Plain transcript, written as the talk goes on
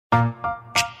In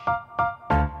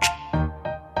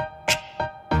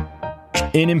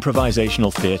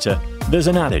improvisational theatre, there's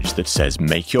an adage that says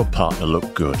make your partner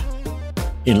look good.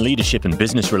 In leadership and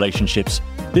business relationships,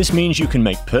 this means you can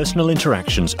make personal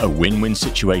interactions a win-win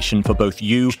situation for both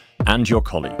you and your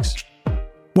colleagues.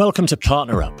 Welcome to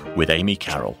Partner Up with Amy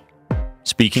Carroll.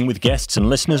 Speaking with guests and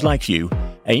listeners like you,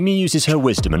 Amy uses her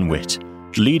wisdom and wit,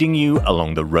 leading you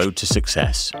along the road to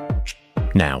success.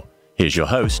 Now, here's your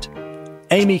host,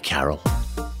 Amy Carroll.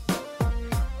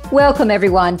 Welcome,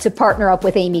 everyone, to Partner Up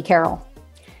with Amy Carroll.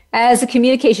 As a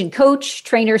communication coach,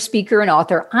 trainer, speaker, and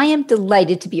author, I am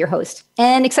delighted to be your host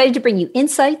and excited to bring you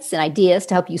insights and ideas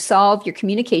to help you solve your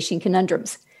communication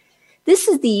conundrums. This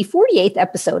is the 48th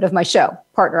episode of my show,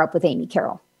 Partner Up with Amy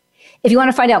Carroll. If you want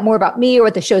to find out more about me or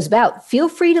what the show's about, feel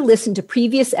free to listen to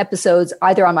previous episodes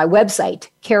either on my website,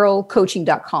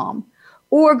 carrollcoaching.com,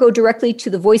 or go directly to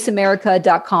the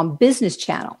voiceamerica.com business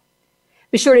channel.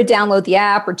 Be sure to download the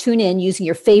app or tune in using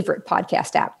your favorite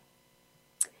podcast app.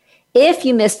 If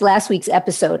you missed last week's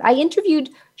episode, I interviewed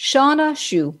Shauna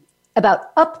Shu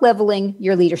about up-leveling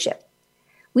your leadership.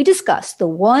 We discussed the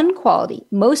one quality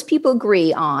most people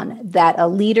agree on that a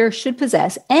leader should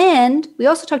possess, and we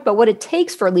also talked about what it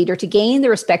takes for a leader to gain the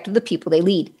respect of the people they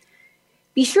lead.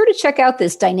 Be sure to check out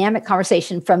this dynamic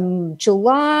conversation from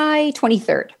July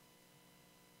 23rd.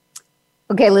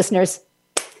 Okay, listeners,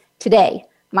 today,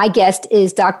 my guest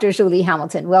is Dr. Jolie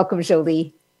Hamilton. Welcome,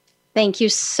 Jolie. Thank you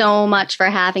so much for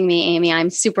having me, Amy. I'm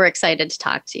super excited to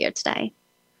talk to you today.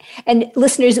 And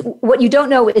listeners, what you don't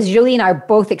know is Jolie and I are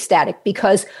both ecstatic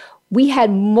because we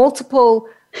had multiple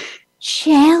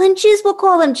challenges, we'll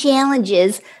call them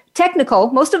challenges,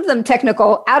 technical, most of them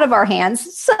technical, out of our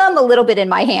hands, some a little bit in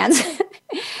my hands.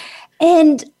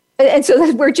 and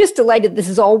so we're just delighted this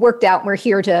is all worked out and we're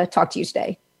here to talk to you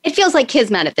today. It feels like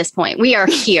Kismet at this point. We are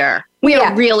here. We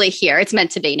are really here. It's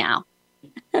meant to be now.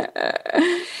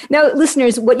 Now,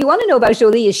 listeners, what you want to know about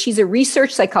Jolie is she's a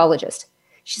research psychologist.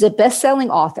 She's a best-selling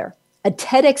author, a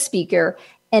TEDx speaker,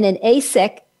 and an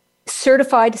ASEC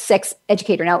certified sex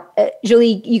educator. Now,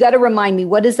 Jolie, you got to remind me,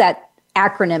 what does that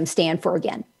acronym stand for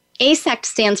again? ASEC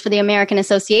stands for the American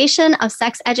Association of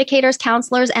Sex Educators,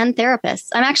 Counselors, and Therapists.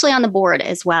 I'm actually on the board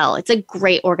as well. It's a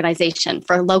great organization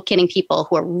for locating people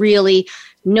who are really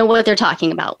know what they're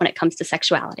talking about when it comes to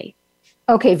sexuality.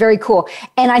 Okay, very cool.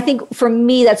 And I think for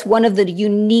me, that's one of the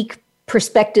unique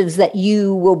perspectives that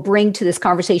you will bring to this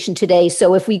conversation today.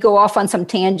 So if we go off on some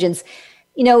tangents,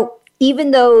 you know,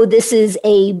 even though this is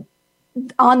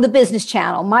on the business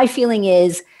channel, my feeling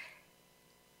is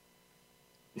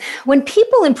when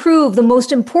people improve the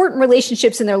most important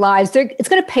relationships in their lives, it's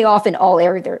going to pay off in all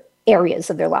areas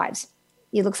of their lives.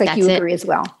 It looks like you agree as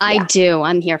well. I do.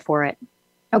 I'm here for it.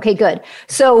 Okay, good.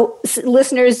 So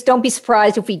listeners, don't be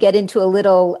surprised if we get into a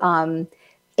little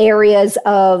areas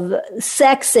of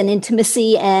sex and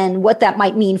intimacy and what that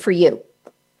might mean for you.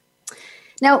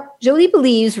 Now, Jolie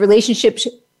believes relationships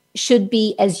should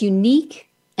be as unique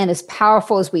and as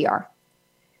powerful as we are.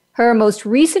 Her most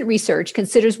recent research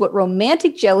considers what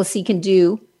romantic jealousy can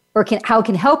do or how it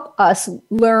can help us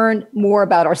learn more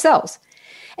about ourselves.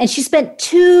 And she spent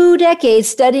 2 decades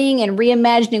studying and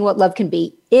reimagining what love can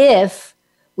be if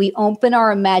we open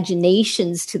our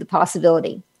imaginations to the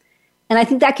possibility. And I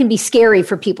think that can be scary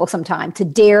for people sometimes to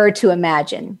dare to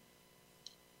imagine.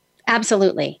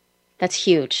 Absolutely. That's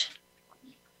huge.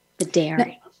 The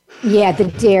daring. Yeah, the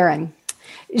daring.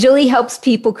 Jolie helps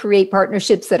people create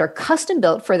partnerships that are custom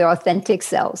built for their authentic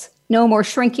selves. No more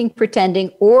shrinking,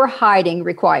 pretending, or hiding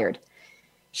required.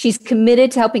 She's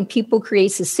committed to helping people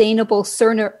create sustainable,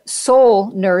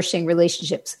 soul-nourishing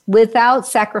relationships without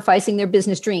sacrificing their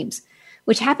business dreams,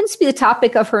 which happens to be the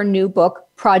topic of her new book,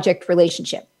 Project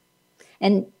Relationship.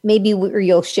 And maybe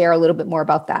you'll share a little bit more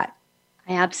about that.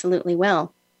 I absolutely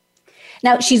will.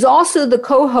 Now, she's also the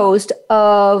co-host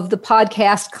of the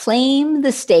podcast, Claim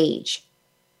the Stage.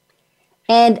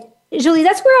 And Jolie,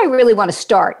 that's where I really want to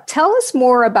start. Tell us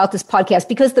more about this podcast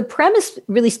because the premise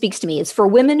really speaks to me. It's for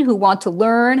women who want to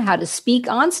learn how to speak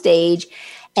on stage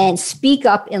and speak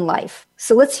up in life.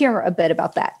 So let's hear a bit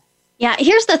about that. Yeah,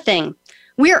 here's the thing.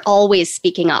 We're always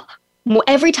speaking up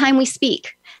every time we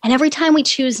speak. And every time we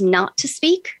choose not to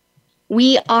speak,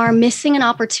 we are missing an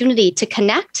opportunity to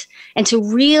connect and to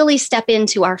really step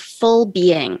into our full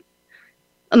being.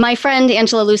 My friend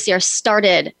Angela Lucier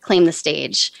started Claim the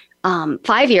Stage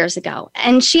 5 years ago.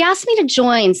 And she asked me to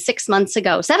join 7 months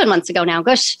ago now.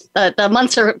 Gosh, the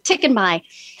months are ticking by.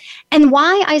 And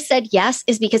why I said yes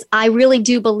is because I really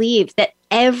do believe that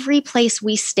every place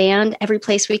we stand, every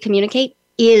place we communicate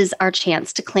is our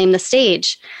chance to claim the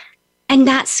stage. And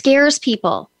that scares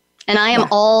people. And I am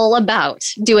all about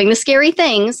doing the scary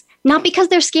things, not because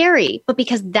they're scary, but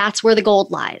because that's where the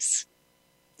gold lies.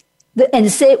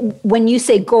 When you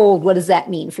say gold, what does that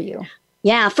mean for you?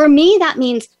 Yeah, for me, that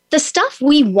means the stuff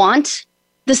we want,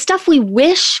 the stuff we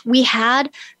wish we had,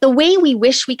 the way we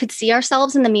wish we could see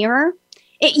ourselves in the mirror,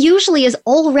 it usually is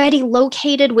already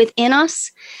located within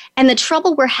us. And the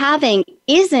trouble we're having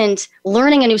isn't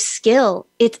learning a new skill.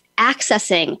 It's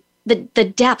accessing the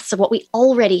depths of what we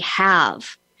already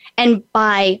have. And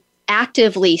by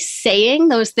actively saying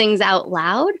those things out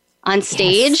loud on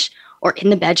stage, or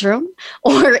in the bedroom,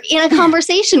 or in a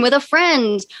conversation with a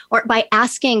friend, or by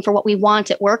asking for what we want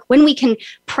at work, when we can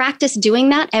practice doing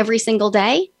that every single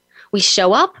day, we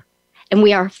show up and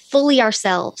we are fully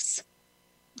ourselves.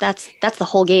 That's the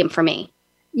whole game for me.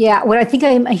 Yeah, what I think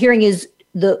I'm hearing is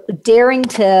the daring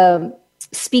to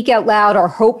speak out loud our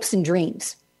hopes and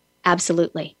dreams.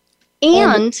 Absolutely.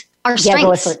 And our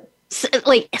strengths.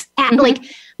 Like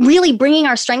really bringing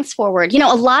our strengths forward. You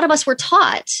know, a lot of us were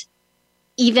taught,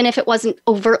 even if it wasn't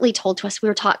overtly told to us, we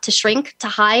were taught to shrink, to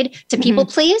hide, to people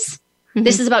please.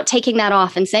 This is about taking that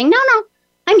off and saying, no,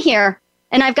 I'm here.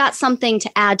 And I've got something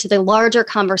to add to the larger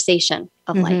conversation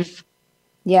of life.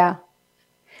 Yeah.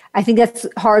 I think that's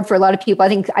hard for a lot of people. I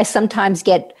think I sometimes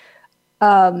get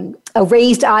a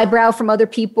raised eyebrow from other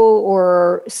people,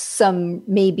 or some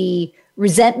maybe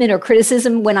resentment or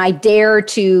criticism when I dare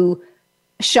to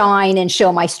shine and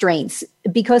show my strengths,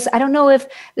 because I don't know if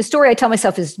the story I tell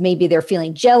myself is maybe they're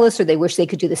feeling jealous, or they wish they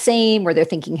could do the same, or they're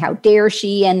thinking, how dare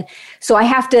she? And so I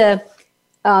have to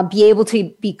be able to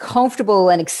be comfortable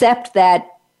and accept that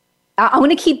I'm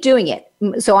going to keep doing it.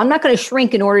 So I'm not going to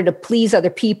shrink in order to please other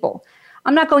people.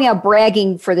 I'm not going out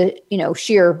bragging for the,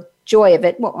 sheer joy of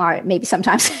it. Well, all right, maybe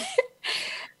sometimes,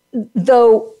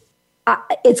 though.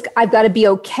 I've got to be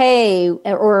okay,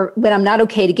 or when I'm not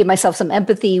okay, to give myself some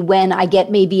empathy when I get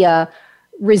maybe a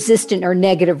resistant or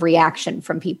negative reaction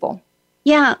from people.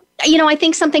 Yeah. I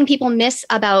think something people miss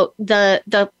about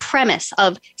the premise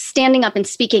of standing up and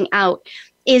speaking out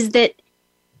is that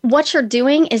what you're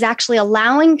doing is actually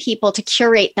allowing people to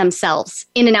curate themselves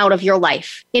in and out of your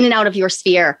life, in and out of your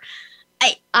sphere.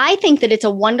 I think that it's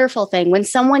a wonderful thing when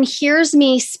someone hears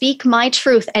me speak my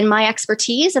truth and my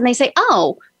expertise, and they say,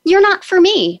 oh, you're not for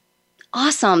me.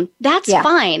 Awesome. That's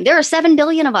fine. There are 7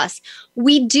 billion of us.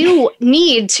 We do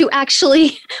need to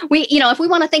actually, if we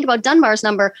want to think about Dunbar's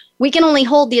number, we can only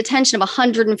hold the attention of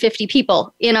 150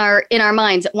 people in our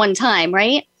minds at one time,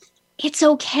 right? It's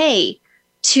okay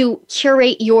to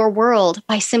curate your world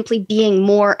by simply being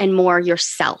more and more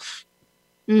yourself.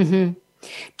 Mm-hmm.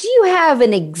 Do you have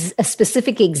a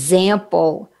specific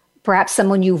example, perhaps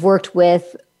someone you've worked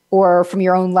with or from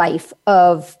your own life,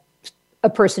 of a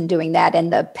person doing that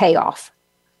and the payoff?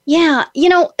 Yeah,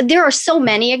 there are so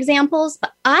many examples,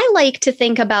 but I like to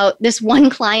think about this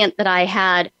one client that I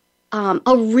had,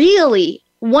 a really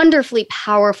wonderfully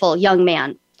powerful young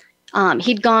man.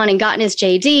 He'd gone and gotten his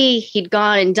JD. He'd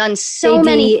gone and done so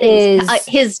many things.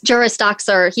 His Juris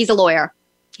Doctor, he's a lawyer.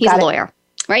 He's a lawyer,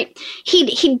 right?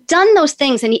 He'd done those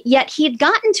things, and yet he had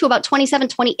gotten to about 27,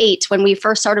 28 when we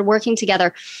first started working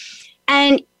together.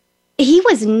 And he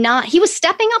was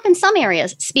stepping up in some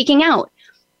areas, speaking out,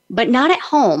 but not at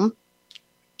home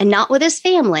and not with his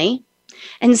family.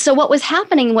 And so what was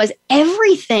happening was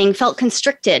everything felt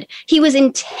constricted. He was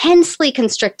intensely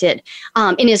constricted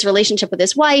in his relationship with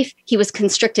his wife. He was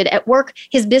constricted at work.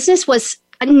 His business was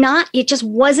it just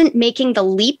wasn't making the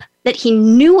leap that he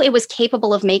knew it was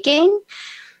capable of making.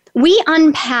 We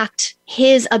unpacked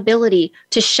his ability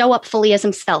to show up fully as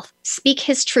himself, speak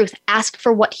his truth, ask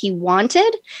for what he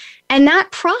wanted. And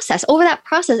over that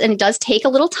process, and it does take a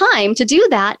little time to do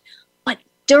that, but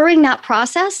during that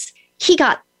process, he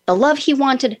got the love he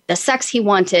wanted, the sex he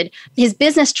wanted. His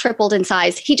business tripled in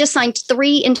size. He just signed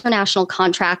 3 international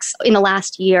contracts in the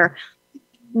last year.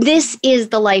 This is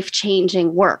the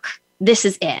life-changing work. This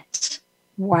is it.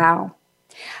 Wow.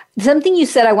 Something you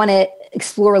said I want to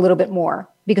explore a little bit more,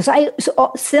 because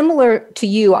similar to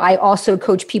you, I also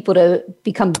coach people to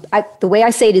become, the way I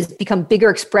say it is become bigger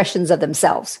expressions of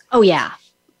themselves. Oh, yeah.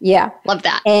 Yeah. Love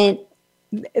that. And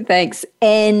thanks.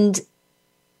 And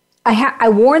I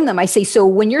warn them, I say, so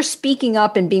when you're speaking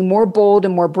up and being more bold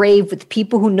and more brave with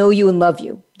people who know you and love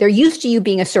you, they're used to you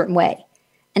being a certain way.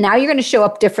 And now you're going to show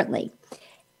up differently.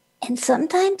 And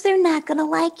sometimes they're not going to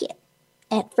like it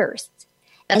at first.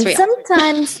 That's real.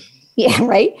 Sometimes, yeah,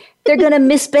 right? They're going to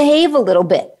misbehave a little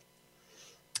bit.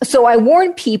 So I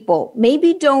warn people,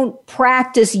 maybe don't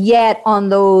practice yet on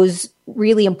those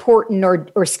really important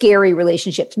or scary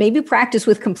relationships. Maybe practice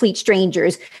with complete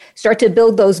strangers. Start to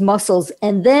build those muscles.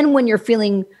 And then when you're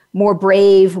feeling more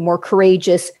brave, more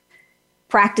courageous,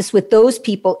 practice with those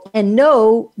people and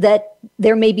know that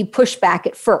there may be pushback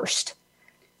at first?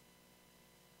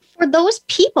 For those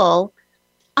people,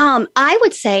 I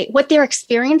would say what they're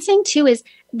experiencing too is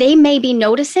they may be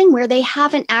noticing where they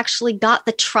haven't actually got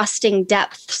the trusting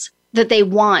depths that they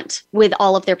want with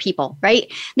all of their people,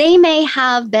 right? They may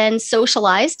have been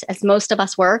socialized, as most of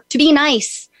us were, to be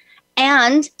nice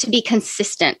and to be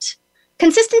consistent.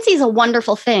 Consistency is a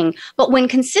wonderful thing, but when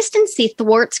consistency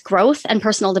thwarts growth and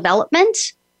personal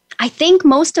development, I think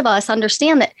most of us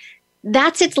understand that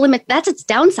that's its limit, that's its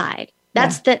downside.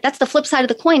 That's the flip side of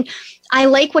the coin. I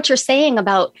like what you're saying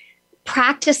about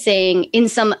practicing in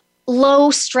some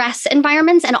low stress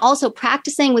environments and also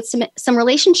practicing with some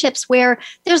relationships where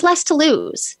there's less to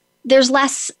lose. There's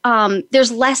less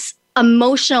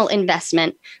emotional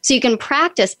investment. So you can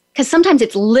practice, because sometimes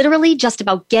it's literally just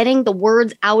about getting the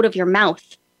words out of your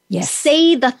mouth. Yes.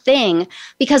 Say the thing,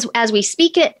 because as we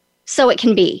speak it, so it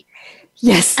can be.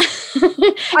 Yes.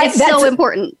 It's so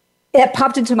important. It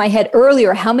popped into my head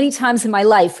earlier. How many times in my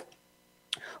life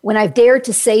when I've dared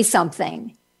to say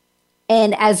something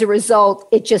and as a result,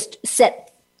 it just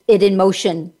set it in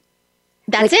motion.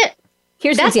 That's it.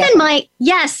 That's been my,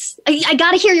 yes. I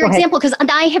got to hear your example because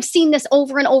I have seen this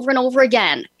over and over and over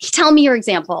again. Tell me your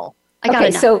example. I got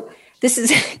to know. So this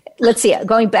is, let's see,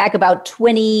 going back about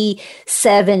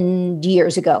 27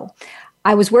 years ago.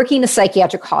 I was working in a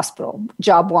psychiatric hospital,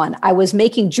 job 1. I was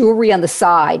making jewelry on the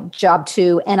side, job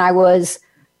 2. And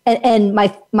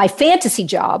my fantasy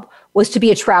job was to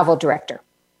be a travel director,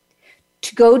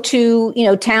 to go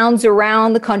to, towns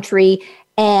around the country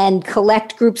and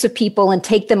collect groups of people and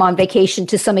take them on vacation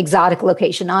to some exotic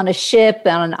location, on a ship,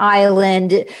 on an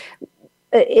island,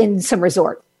 in some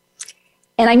resort.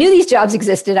 And I knew these jobs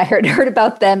existed. I heard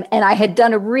about them, and I had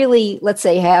done a really, let's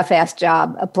say, half-assed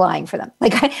job applying for them.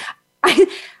 Like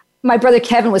my brother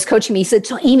Kevin was coaching me. He said,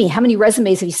 "So Amy, how many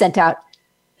resumes have you sent out?"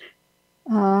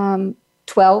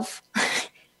 12.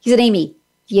 He said, "Amy,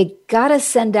 you got to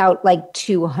send out like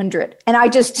 200. And I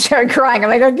just started crying. I'm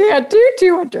like, I can't do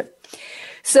 200.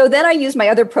 So then I used my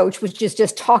other approach, which is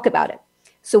just talk about it.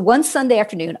 So one Sunday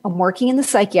afternoon, I'm working in the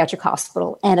psychiatric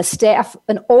hospital, and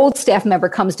an old staff member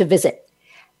comes to visit.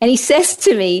 And he says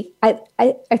to me, I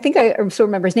think I still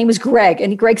remember, his name was Greg.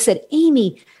 And Greg said,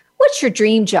 "Amy, what's your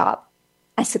dream job?"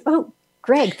 I said, "Oh,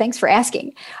 Greg, thanks for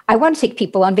asking. I want to take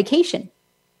people on vacation."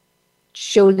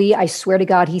 Jody, I swear to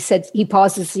God, he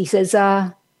pauses. He says,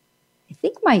 "I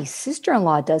think my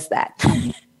sister-in-law does that."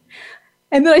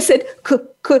 And then I said, I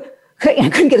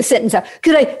couldn't get a sentence out.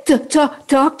 "Could I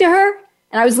talk to her?"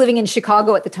 And I was living in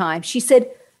Chicago at the time. She said,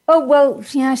 "Oh, well,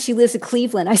 yeah, she lives in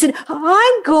Cleveland." I said,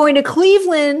 "I'm going to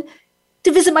Cleveland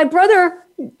to visit my brother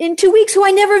in 2 weeks who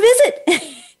I never visit."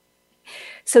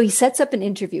 So he sets up an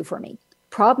interview for me.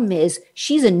 Problem is,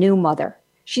 she's a new mother.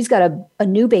 She's got a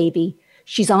new baby.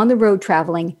 She's on the road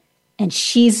traveling, and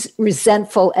she's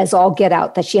resentful as all get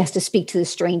out that she has to speak to this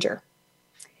stranger.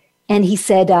 And he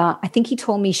said, I think he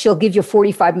told me she'll give you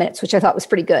 45 minutes, which I thought was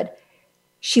pretty good.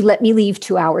 She let me leave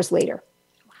 2 hours later.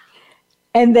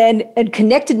 And then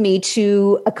connected me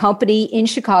to a company in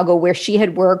Chicago where she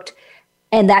had worked,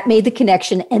 and that made the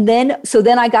connection. And then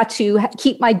I got to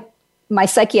keep my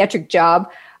psychiatric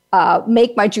job,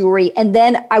 make my jewelry. And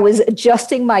then I was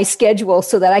adjusting my schedule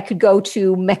so that I could go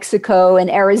to Mexico and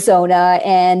Arizona.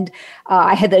 And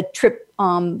I had the trip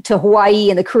to Hawaii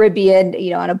and the Caribbean,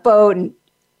 on a boat. And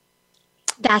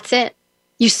that's it.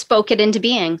 You spoke it into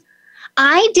being.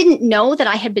 I didn't know that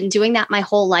I had been doing that my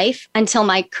whole life until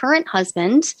my current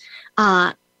husband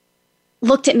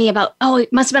looked at me it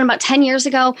must have been about 10 years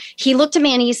ago. He looked at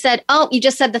me and he said, "Oh, you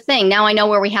just said the thing. Now I know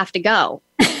where we have to go."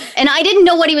 And I didn't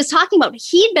know what he was talking about.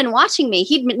 He'd been watching me.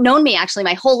 He'd known me actually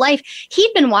my whole life.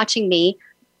 He'd been watching me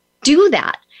do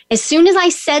that. As soon as I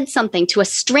said something to a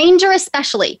stranger,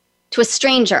 especially to a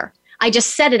stranger, I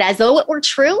just said it as though it were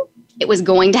true. It was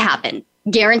going to happen.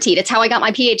 Guaranteed. It's how I got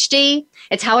my PhD.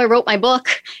 It's how I wrote my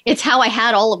book. It's how I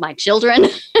had all of my children.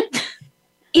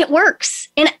 It works.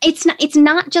 And it's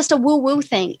not just a woo-woo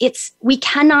thing. We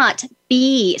cannot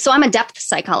be. So I'm a depth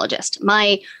psychologist.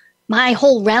 My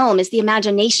whole realm is the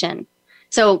imagination.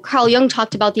 So Carl Jung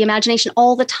talked about the imagination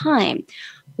all the time.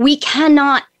 We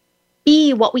cannot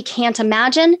be what we can't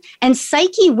imagine. And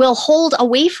psyche will hold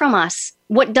away from us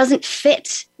what doesn't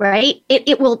fit, right?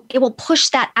 It will push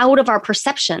that out of our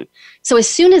perception. So as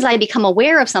soon as I become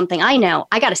aware of something, I know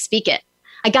I got to speak it.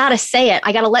 I got to say it.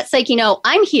 I got to let psyche know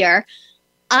I'm here.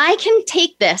 I can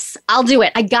take this. I'll do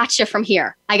it. I got you from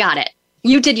here. I got it.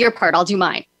 You did your part. I'll do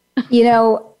mine.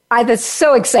 That's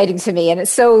so exciting to me, and it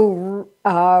so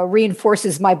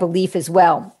reinforces my belief as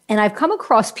well. And I've come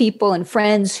across people and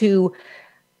friends who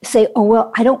say, oh,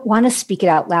 well, I don't want to speak it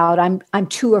out loud. I'm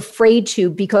too afraid to,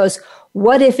 because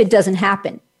what if it doesn't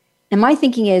happen? And my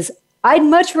thinking is, I'd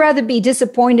much rather be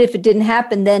disappointed if it didn't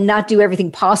happen than not do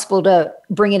everything possible to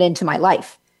bring it into my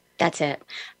life. That's it.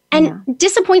 And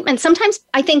disappointment, sometimes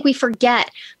I think we forget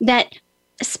that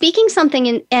speaking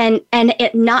something and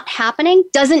it not happening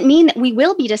doesn't mean that we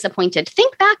will be disappointed.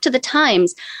 Think back to the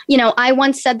times, I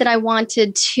once said that I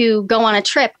wanted to go on a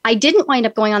trip. I didn't wind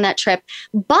up going on that trip,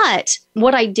 but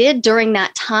what I did during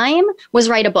that time was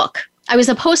write a book. I was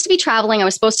supposed to be traveling. I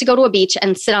was supposed to go to a beach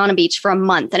and sit on a beach for a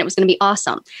month, and it was going to be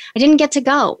awesome. I didn't get to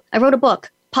go. I wrote a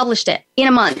book, published it in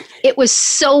a month. It was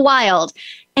so wild.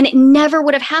 And it never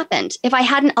would have happened if I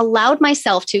hadn't allowed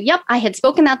myself to, I had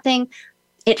spoken that thing.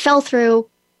 It fell through.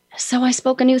 So I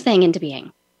spoke a new thing into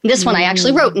being. This one I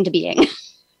actually wrote into being.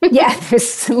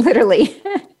 Yes, literally.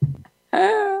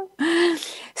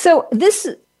 So this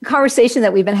conversation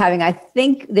that we've been having, I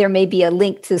think there may be a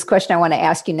link to this question I want to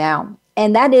ask you now.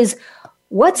 And that is,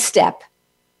 what step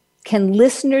can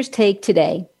listeners take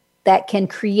today that can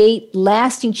create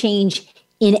lasting change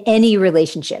in any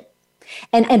relationship?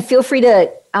 And feel free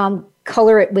to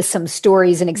color it with some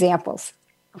stories and examples.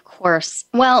 Of course.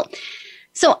 Well,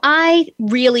 so I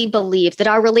really believe that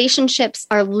our relationships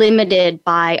are limited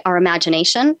by our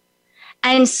imagination.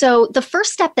 And so the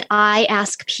first step that I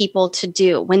ask people to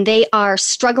do when they are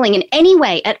struggling in any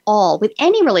way at all with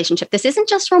any relationship, this isn't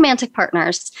just romantic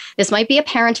partners. This might be a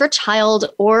parent or a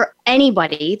child or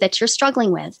anybody that you're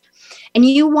struggling with. And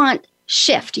you want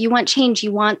shift, you want change,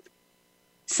 you want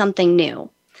something new.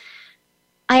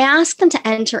 I ask them to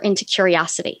enter into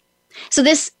curiosity. So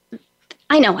this,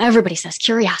 I know everybody says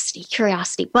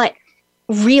curiosity, but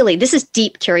really this is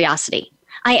deep curiosity.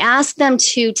 I ask them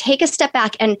to take a step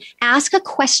back and ask a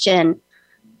question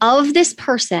of this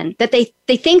person that they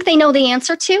think they know the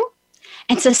answer to,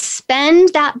 and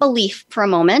suspend that belief for a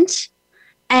moment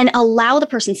and allow the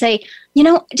person say,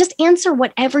 just answer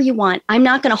whatever you want. I'm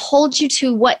not going to hold you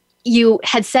to what you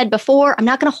had said before. I'm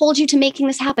not going to hold you to making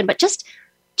this happen, but just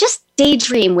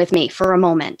daydream with me for a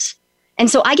moment. And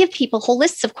so I give people whole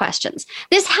lists of questions.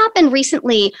 This happened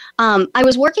recently. I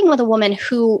was working with a woman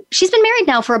who, she's been married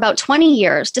now for about 20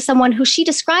 years to someone who she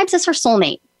describes as her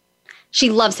soulmate. She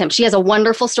loves him. She has a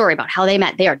wonderful story about how they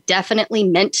met. They are definitely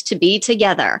meant to be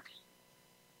together.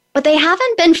 But they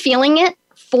haven't been feeling it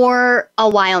for a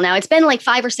while now. It's been like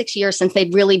 5 or 6 years since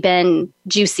they've really been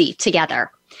juicy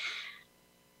together.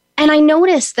 And I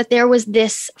noticed that there was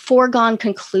this foregone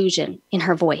conclusion in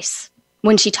her voice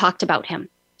when she talked about him,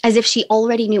 as if she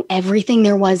already knew everything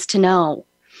there was to know.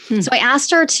 So I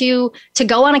asked her to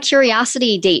go on a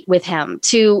curiosity date with him,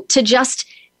 to just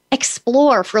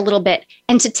explore for a little bit,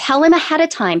 and to tell him ahead of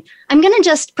time, I'm going to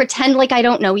just pretend like I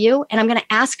don't know you, and I'm going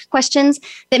to ask questions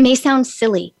that may sound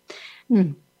silly.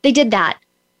 They did that.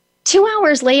 2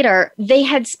 hours later, they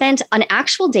had spent an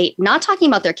actual date not talking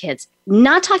about their kids,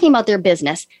 not talking about their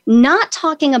business, not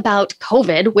talking about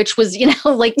COVID, which was,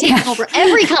 taking over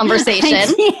every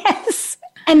conversation. Yes.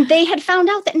 And they had found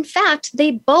out that, in fact,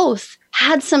 they both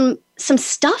had some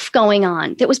stuff going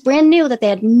on that was brand new that they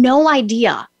had no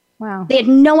idea. Wow. They had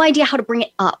no idea how to bring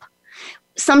it up.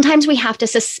 Sometimes we have to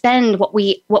suspend what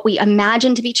we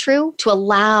imagine to be true to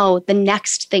allow the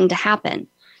next thing to happen.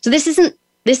 So this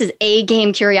is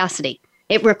A-game curiosity.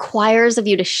 It requires of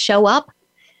you to show up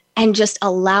and just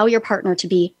allow your partner to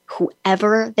be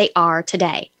whoever they are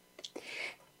today.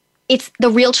 It's the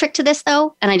real trick to this,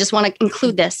 though, and I just want to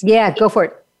include this. Yeah, go for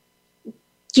it.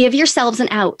 Give yourselves an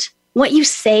out. What you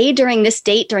say during this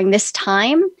date, during this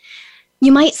time,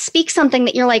 you might speak something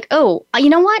that you're like, oh, you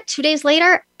know what? 2 days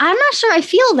later, I'm not sure I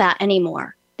feel that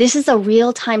anymore. This is a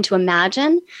real time to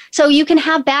imagine. So you can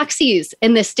have backsies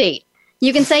in this date.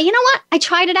 You can say, you know what? I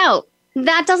tried it out.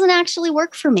 That doesn't actually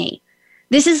work for me.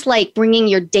 This is like bringing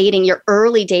your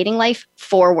early dating life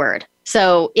forward.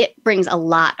 So it brings a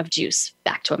lot of juice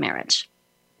back to a marriage.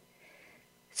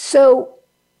 So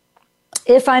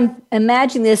if I'm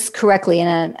imagining this correctly,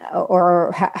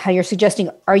 or how you're suggesting,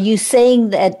 are you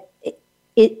saying that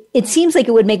it seems like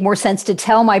it would make more sense to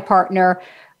tell my partner,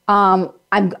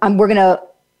 we're going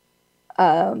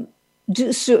to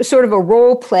do sort of a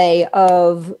role play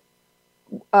of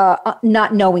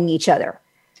not knowing each other.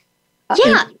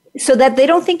 Yeah. So that they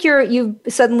don't think you've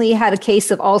suddenly had a case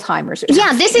of Alzheimer's.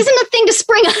 Yeah, this isn't a thing to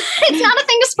spring on. It's not a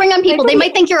thing to spring on people. They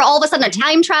might think you're all of a sudden a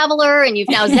time traveler and you've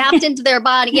now zapped into their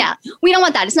body. Yeah, we don't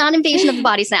want that. It's not an invasion of the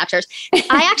body snatchers.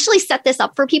 I actually set this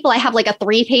up for people. I have like a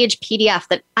 3-page PDF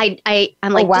that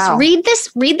I'm like,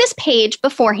 just read this page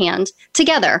beforehand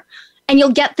together. And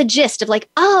you'll get the gist of like,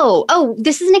 oh,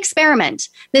 this is an experiment.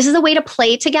 This is a way to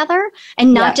play together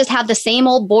and not just have the same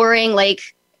old boring, like,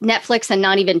 Netflix and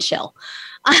not even chill.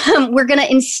 We're going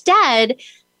to instead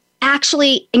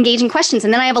actually engage in questions.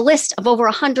 And then I have a list of over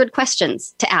 100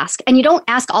 questions to ask. And you don't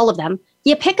ask all of them.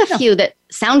 You pick a few that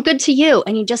sound good to you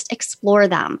and you just explore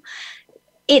them.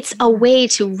 It's a way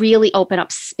to really open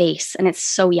up space, and it's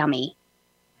so yummy.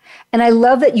 And I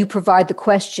love that you provide the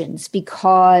questions,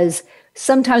 because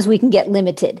sometimes we can get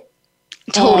limited.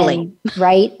 Totally.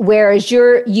 Right? Whereas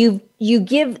you're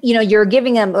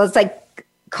giving them, it's like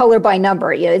color by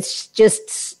number. It's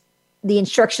just, the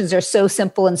instructions are so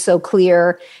simple and so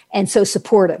clear and so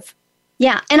supportive.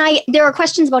 Yeah. And there are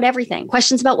questions about everything.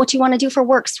 Questions about what you want to do for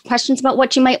work. Questions about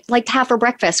what you might like to have for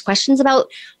breakfast. Questions about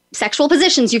sexual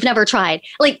positions you've never tried.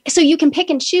 So you can pick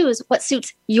and choose what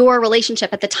suits your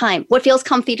relationship at the time, what feels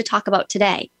comfy to talk about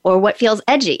today, or what feels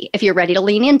edgy if you're ready to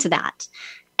lean into that.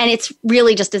 And it's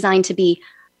really just designed to be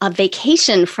a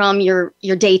vacation from your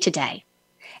day to day.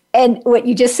 And what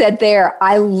you just said there,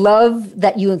 I love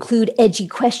that you include edgy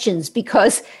questions,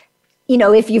 because,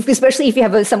 especially if you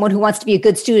have someone who wants to be a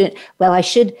good student, well, I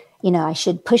should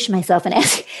push myself and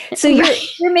ask. So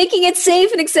you're making it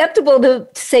safe and acceptable to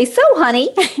say, so honey.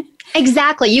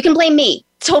 Exactly. You can blame me.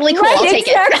 Totally cool. Right, I'll take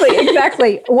it.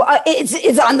 Exactly. Well,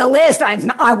 it's on the list.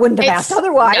 I wouldn't have asked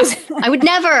otherwise. No, I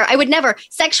would never.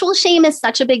 Sexual shame is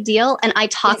such a big deal. And I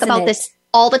talk about this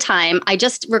all the time. I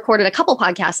just recorded a couple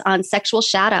podcasts on sexual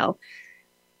shadow.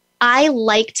 I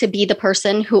like to be the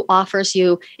person who offers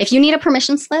you, if you need a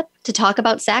permission slip to talk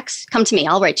about sex, come to me.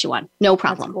 I'll write you one. No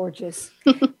problem. That's gorgeous.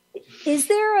 Is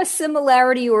there a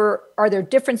similarity, or are there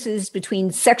differences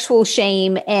between sexual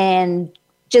shame and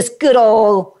just good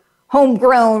old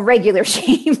homegrown regular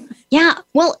shame? Yeah.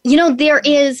 Well, there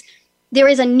is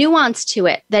a nuance to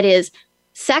it that is,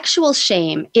 sexual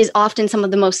shame is often some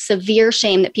of the most severe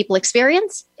shame that people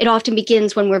experience. It often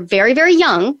begins when we're very, very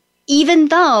young, even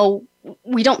though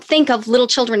we don't think of little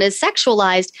children as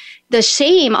sexualized. The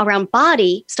shame around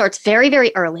body starts very,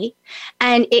 very early,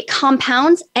 and it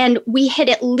compounds, and we hit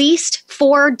at least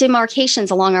 4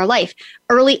 demarcations along our life.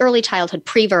 Early childhood,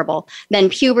 pre-verbal, then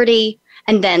puberty,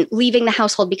 and then leaving the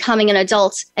household, becoming an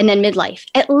adult, and then midlife.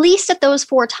 At least at those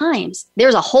 4 times,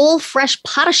 there's a whole fresh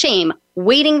pot of shame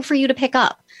waiting for you to pick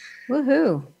up.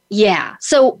 Woohoo. Yeah.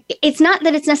 So it's not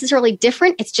that it's necessarily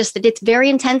different. It's just that it's very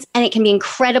intense, and it can be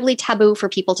incredibly taboo for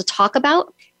people to talk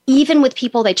about, even with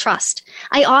people they trust.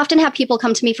 I often have people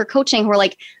come to me for coaching who are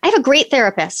like, I have a great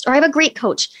therapist, or I have a great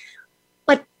coach,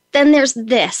 but then there's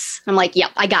this. I'm like,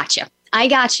 yep, I got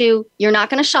you. You're not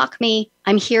going to shock me.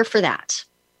 I'm here for that.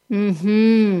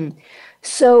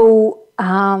 So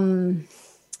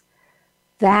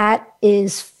that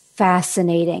is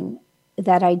fascinating.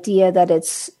 That idea that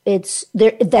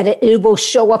it will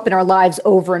show up in our lives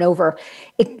over and over.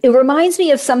 It reminds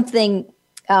me of something.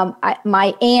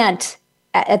 My aunt,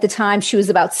 at the time, she was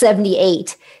about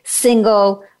 78,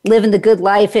 single, living the good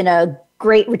life in a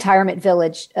great retirement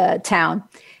village town,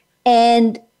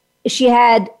 and she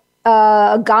had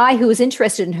a guy who was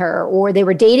interested in her, or they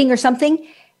were dating or something,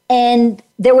 and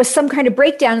there was some kind of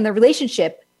breakdown in the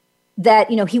relationship that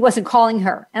he wasn't calling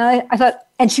her, and I thought.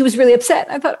 And she was really upset.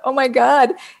 I thought, oh my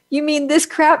God, you mean this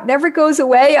crap never goes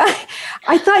away?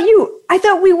 I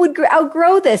thought we would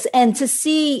outgrow this. And to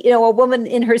see, a woman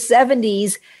in her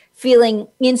 70s feeling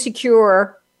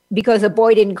insecure because a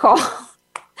boy didn't call.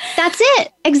 That's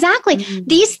it. Exactly. Mm-hmm.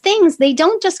 These things, they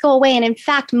don't just go away. And in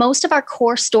fact, most of our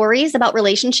core stories about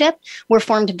relationship were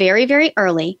formed very, very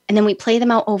early. And then we play them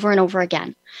out over and over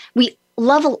again.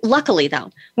 Luckily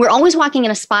though, we're always walking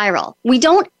in a spiral. We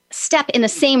don't step in the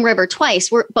same river twice,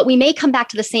 but we may come back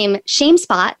to the same shame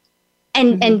spot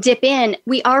and dip in.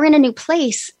 We are in a new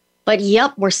place, but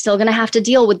we're still going to have to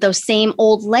deal with those same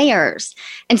old layers.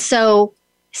 And so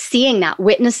seeing that,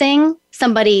 witnessing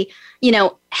somebody,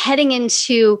 heading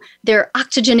into their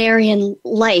octogenarian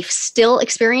life, still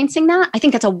experiencing that, I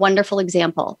think that's a wonderful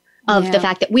example of the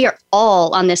fact that we are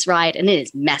all on this ride, and it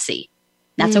is messy.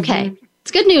 That's okay.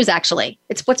 It's good news, actually.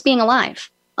 It's what's being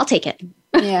alive. I'll take it.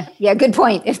 Yeah. Good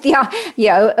point. If better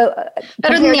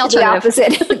than the alternative. The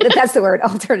opposite. That's the word,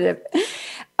 alternative.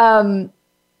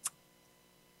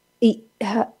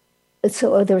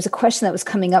 So there was a question that was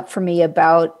coming up for me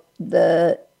about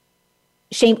the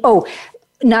shame. Oh,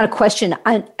 not a question.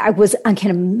 I can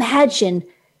imagine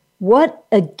what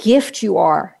a gift you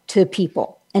are to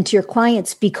people and to your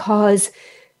clients, because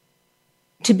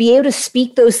to be able to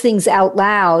speak those things out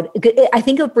loud. I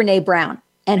think of Brené Brown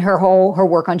and her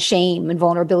work on shame and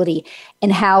vulnerability,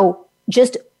 and how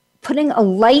just putting a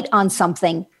light on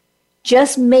something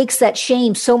just makes that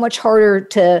shame so much harder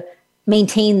to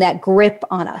maintain that grip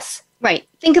on us. Right.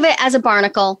 Think of it as a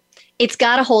barnacle. It's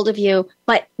got a hold of you.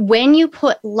 But when you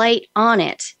put light on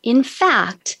it, in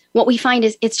fact, what we find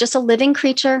is it's just a living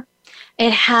creature.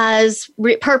 It has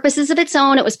purposes of its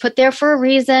own. It was put there for a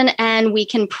reason, and we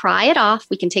can pry it off.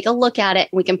 We can take a look at it.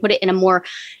 We can put it in a more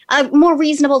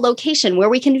reasonable location where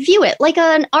we can view it like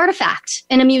an artifact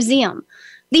in a museum.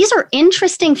 These are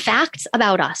interesting facts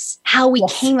about us, how we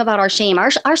came about our shame,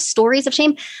 our stories of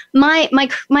shame. My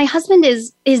husband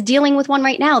is dealing with one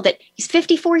right now that he's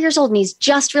 54 years old and he's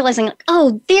just realizing,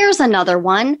 oh, there's another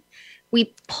one.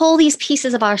 We pull these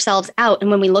pieces of ourselves out,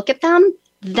 and when we look at them,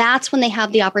 that's when they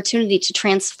have the opportunity to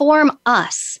transform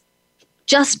us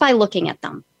just by looking at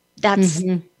them. That's,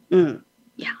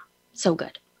 so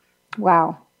good.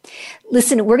 Wow.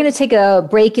 Listen, we're going to take a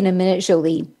break in a minute,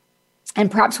 Jolie. And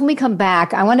perhaps when we come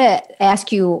back, I want to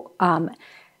ask you how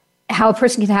a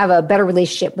person can have a better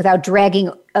relationship without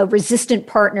dragging a resistant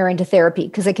partner into therapy.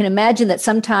 Because I can imagine that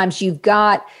sometimes you've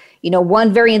got,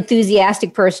 one very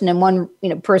enthusiastic person and one,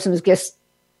 person who's just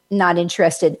not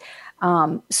interested.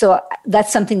 So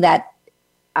that's something that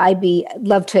I'd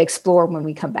love to explore when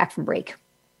we come back from break.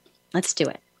 Let's do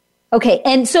it. Okay.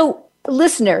 And so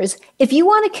listeners, if you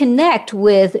want to connect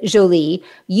with Jolie,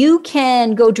 you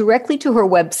can go directly to her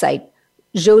website,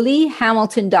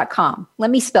 joliehamilton.com.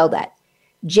 Let me spell that.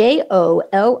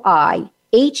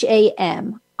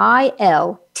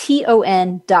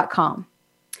 JOLIHAMILTON.com.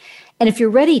 And if you're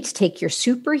ready to take your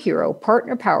superhero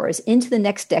partner powers into the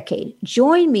next decade,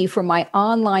 join me for my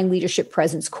online leadership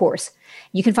presence course.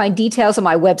 You can find details on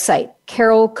my website,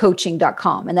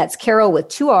 carolcoaching.com. And that's Carol with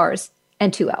 2 R's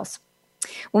and 2 L's.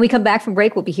 When we come back from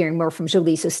break, we'll be hearing more from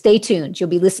Jolie. So stay tuned.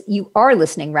 You are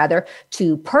listening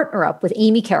to Partner Up with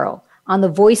Amy Carroll on the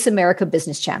Voice America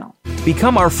Business Channel.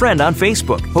 Become our friend on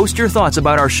Facebook. Post your thoughts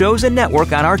about our shows and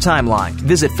network on our timeline.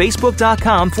 Visit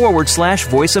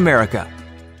facebook.com/Voice America.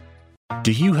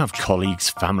 Do you have colleagues,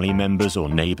 family members, or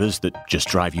neighbors that just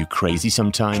drive you crazy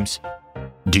sometimes?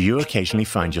 Do you occasionally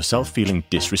find yourself feeling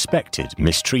disrespected,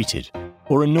 mistreated,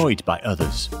 or annoyed by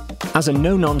others? As a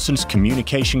no-nonsense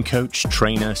communication coach,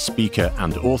 trainer, speaker,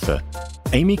 and author,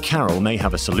 Amy Carroll may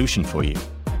have a solution for you.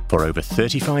 For over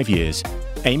 35 years,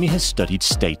 Amy has studied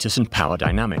status and power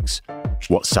dynamics,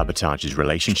 what sabotages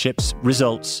relationships,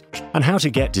 results, and how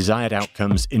to get desired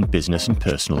outcomes in business and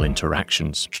personal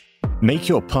interactions. Make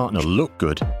Your Partner Look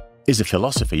Good is a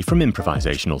philosophy from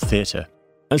improvisational theatre,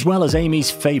 as well as Amy's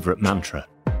favourite mantra.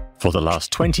 For the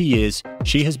last 20 years,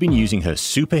 she has been using her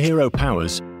superhero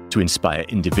powers to inspire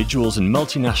individuals and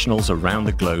multinationals around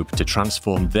the globe to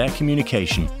transform their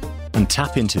communication and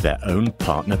tap into their own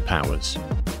partner powers.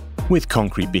 With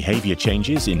concrete behaviour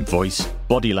changes in voice,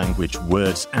 body language,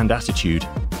 words, and attitude,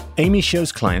 Amy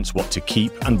shows clients what to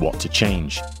keep and what to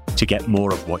change to get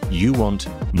more of what you want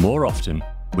more often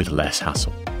with less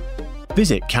hassle.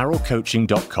 Visit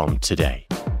carolcoaching.com today.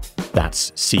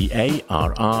 That's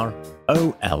CARROLL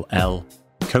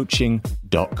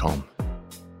coaching.com.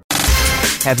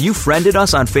 Have you friended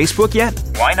us on Facebook yet?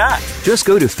 Why not? Just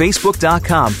go to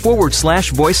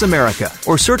facebook.com/Voice America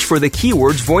or search for the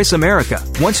keywords Voice America.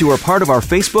 Once you are part of our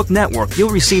Facebook network,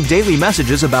 you'll receive daily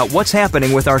messages about what's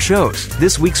happening with our shows,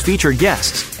 this week's featured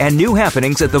guests, and new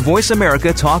happenings at the Voice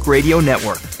America Talk Radio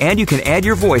Network. And you can add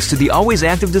your voice to the always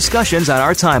active discussions on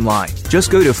our timeline. Just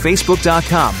go to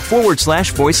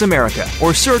facebook.com/Voice America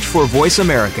or search for Voice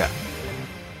America.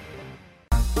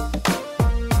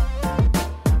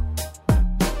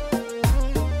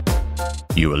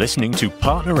 You are listening to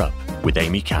Partner Up with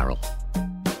Amy Carroll.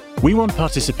 We want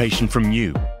participation from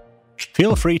you.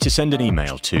 Feel free to send an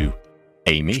email to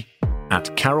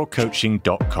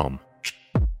amy@carolcoaching.com.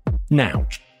 Now,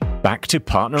 back to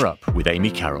Partner Up with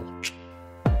Amy Carroll.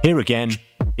 Here again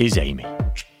is Amy.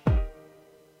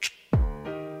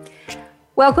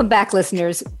 Welcome back,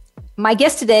 listeners. My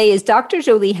guest today is Dr.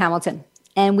 Jolie Hamilton,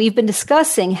 and we've been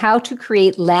discussing how to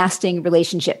create lasting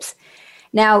relationships.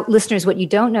 Now, listeners, what you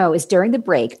don't know is during the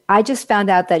break, I just found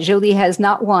out that Jolie has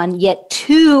not one, yet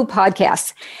 2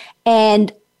 podcasts.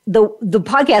 And the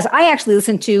podcast I actually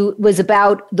listened to was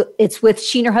it's with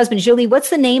she and her husband. Jolie, what's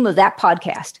the name of that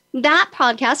podcast? That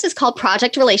podcast is called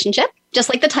Project Relationship, just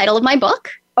like the title of my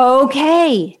book.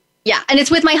 Okay. Yeah, and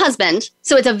it's with my husband.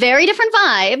 So it's a very different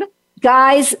vibe.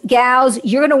 Guys, gals,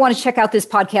 you're going to want to check out this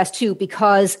podcast too,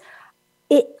 because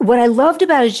what I loved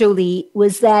about it, Jolie,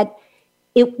 was that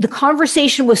the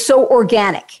conversation was so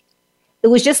organic. It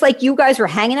was just like you guys were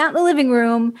hanging out in the living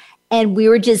room and we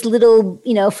were just little,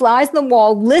 flies on the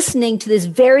wall listening to this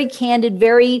very candid,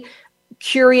 very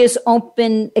curious,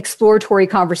 open, exploratory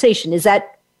conversation. That's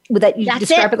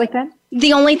describe it like that?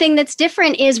 The only thing that's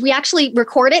different is we actually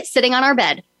record it sitting on our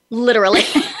bed, literally.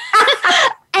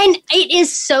 And it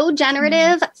is so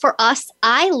generative for us.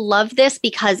 I love this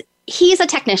because he's a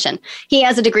technician. He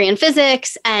has a degree in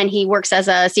physics and he works as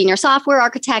a senior software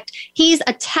architect. He's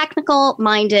a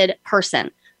technical-minded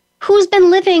person who's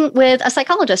been living with a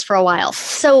psychologist for a while.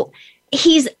 So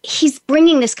he's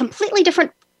bringing this completely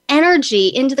different energy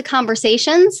into the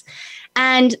conversations,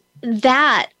 and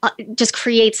that just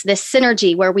creates this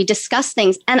synergy where we discuss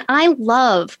things. And I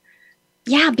love,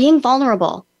 being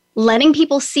vulnerable, letting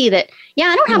people see that,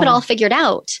 I don't have it all figured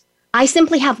out. I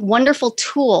simply have wonderful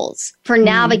tools for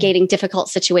navigating difficult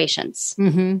situations.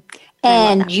 Mm-hmm.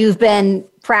 And you've been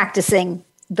practicing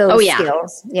those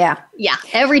skills. Yeah. Yeah.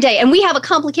 Every day. And we have a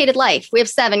complicated life. We have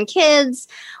 7 kids.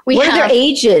 What are their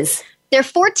ages? They're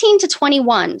 14 to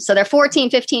 21. So they're 14,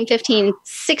 15,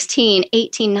 16,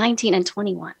 18, 19, and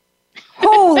 21.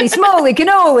 Holy smoly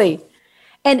cannoli.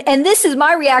 And this is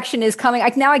my reaction is coming.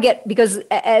 I get, because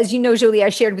as you know, Jolie, I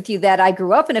shared with you that I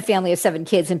grew up in a family of 7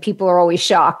 kids and people are always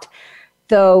shocked,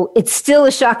 though it's still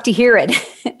a shock to hear it.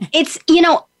 It's,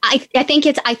 I think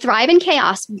I thrive in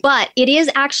chaos, but it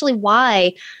is actually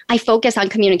why I focus on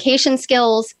communication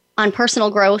skills, on personal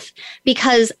growth,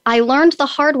 because I learned the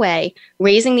hard way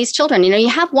raising these children. You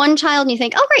have one child and you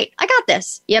think, oh, great, I got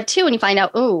this. You have 2 and you find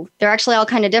out, oh, they're actually all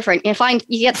kind of different.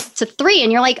 You get to 3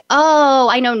 and you're like, oh,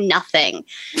 I know nothing.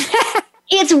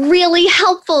 It's really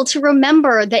helpful to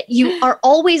remember that you are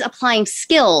always applying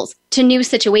skills to new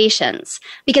situations,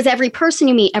 because every person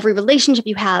you meet, every relationship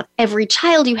you have, every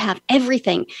child you have,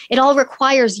 everything, it all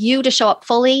requires you to show up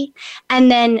fully and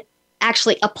then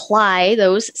actually apply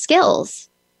those skills.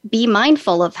 Be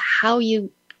mindful of how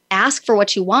you ask for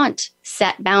what you want.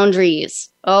 Set boundaries.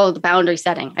 Oh, the boundary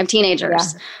setting. I have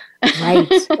teenagers. Yeah.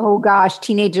 Right. Oh, gosh.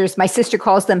 Teenagers. My sister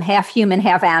calls them half human,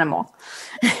 half animal.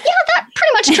 Yeah, that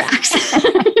pretty much tracks.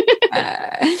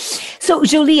 So,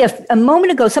 Jolie, a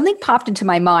moment ago, something popped into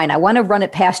my mind. I want to run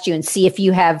it past you and see if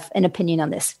you have an opinion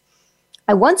on this.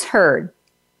 I once heard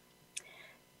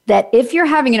that if you're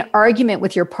having an argument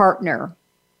with your partner,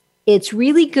 it's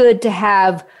really good to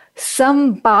have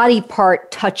some body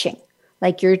part touching,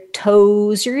 like your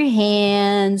toes or your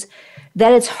hands,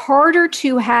 that it's harder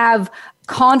to have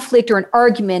conflict or an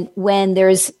argument when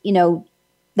there's,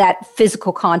 that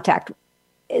physical contact.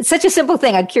 It's such a simple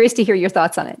thing. I'm curious to hear your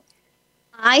thoughts on it.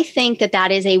 I think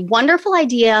that is a wonderful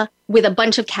idea with a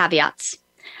bunch of caveats.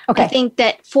 Okay. I think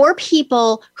that for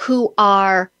people who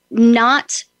are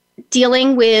not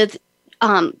dealing with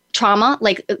trauma,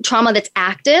 like trauma that's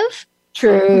active,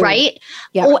 true, right?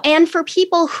 Yeah. And for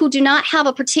people who do not have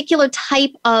a particular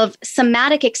type of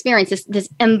somatic experience, this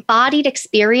embodied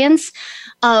experience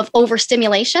of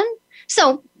overstimulation.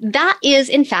 So that is,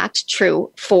 in fact, true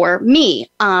for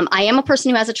me. I am a person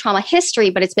who has a trauma history,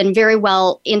 but it's been very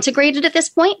well integrated at this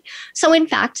point. So, in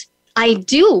fact, I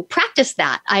do practice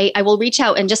that. I will reach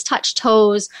out and just touch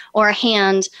toes or a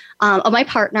hand of my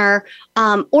partner,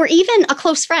 or even a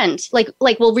close friend.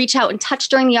 Like we'll reach out and touch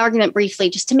during the argument briefly,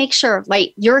 just to make sure,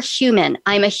 right, you're human,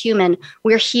 I'm a human,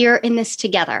 we're here in this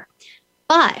together.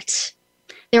 But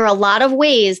there are a lot of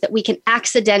ways that we can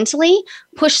accidentally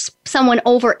push someone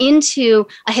over into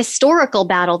a historical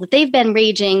battle that they've been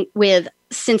raging with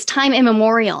since time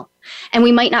immemorial. And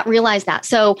we might not realize that.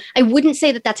 So I wouldn't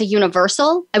say that that's a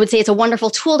universal. I would say it's a wonderful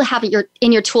tool to have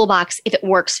in your toolbox if it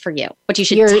works for you. But you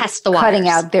should test the waters. Cutting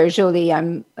out there, Jolie.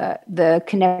 I'm the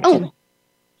connection.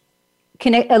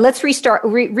 Oh. Let's restart.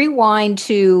 Rewind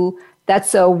to.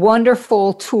 That's a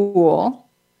wonderful tool.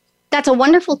 That's a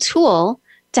wonderful tool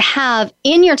to have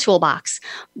in your toolbox.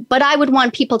 But I would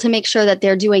want people to make sure that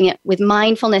they're doing it with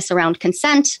mindfulness around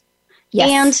consent. Yes.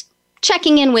 And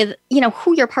checking in with,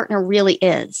 who your partner really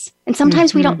is. And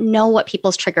sometimes we don't know what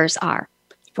people's triggers are.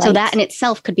 Right. So that in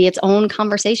itself could be its own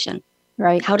conversation.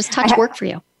 Right. How does touch work for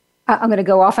you? I'm going to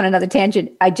go off on another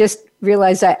tangent. I just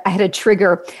realized I had a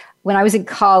trigger. When I was in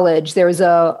college, there was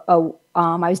I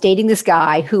was dating this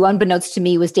guy who, unbeknownst to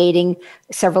me, was dating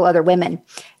several other women.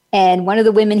 And one of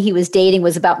the women he was dating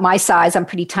was about my size. I'm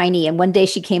pretty tiny. And one day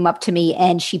she came up to me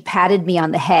and she patted me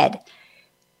on the head.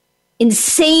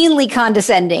 Insanely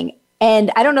condescending.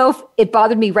 And I don't know if it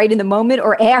bothered me right in the moment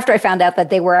or after I found out that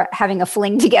they were having a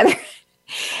fling together.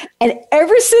 And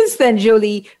ever since then,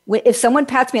 Jolie, if someone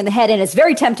pats me on the head, and it's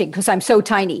very tempting because I'm so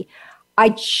tiny,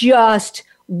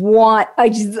 it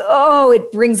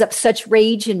brings up such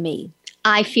rage in me.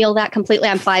 I feel that completely.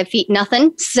 I'm 5 feet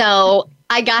nothing. So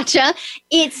I gotcha.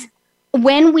 It's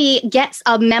when we get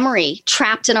a memory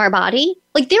trapped in our body,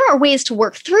 like there are ways to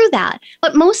work through that.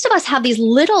 But most of us have these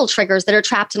little triggers that are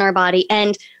trapped in our body,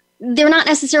 and they're not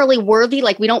necessarily worthy.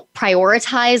 Like we don't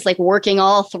prioritize like working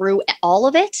all through all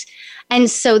of it. And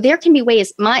so there can be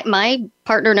ways, my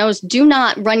partner knows, do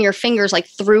not run your fingers like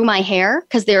through my hair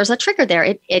because there's a trigger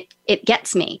there. It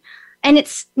gets me. And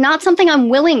it's not something I'm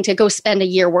willing to go spend a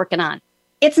year working on.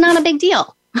 It's not a big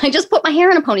deal. I just put my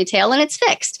hair in a ponytail and it's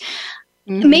fixed.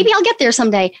 Mm-hmm. Maybe I'll get there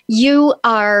someday.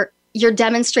 You're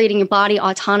demonstrating your body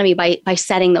autonomy by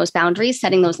setting those boundaries,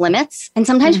 setting those limits. And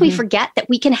sometimes we forget that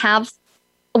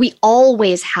we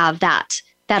always have that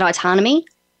autonomy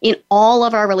in all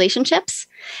of our relationships.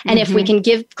 And if we can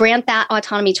grant that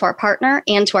autonomy to our partner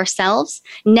and to ourselves,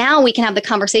 now we can have the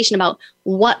conversation about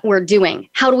what we're doing.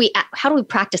 How do we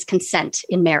practice consent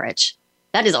in marriage?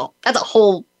 That's a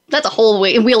whole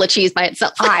wheel of cheese by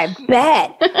itself. I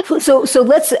bet. So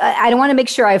I don't want to make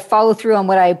sure I follow through on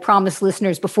what I promised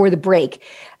listeners before the break.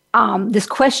 This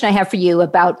question I have for you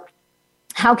about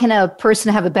how can a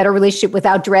person have a better relationship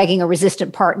without dragging a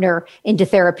resistant partner into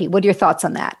therapy? What are your thoughts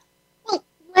on that? Well,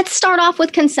 let's start off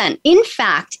with consent. In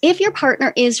fact, if your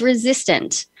partner is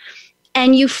resistant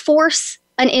and you force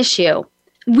an issue,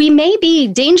 we may be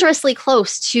dangerously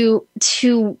close to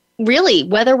really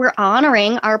whether we're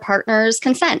honoring our partner's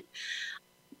consent.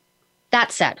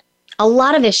 That said, a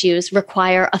lot of issues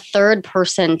require a third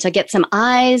person to get some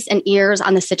eyes and ears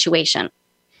on the situation.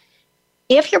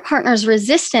 If your partner's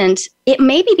resistant, it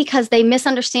may be because they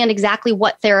misunderstand exactly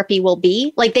what therapy will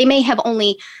be. Like they may have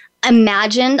only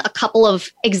imagined a couple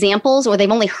of examples, or they've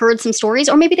only heard some stories,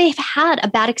 or maybe they've had a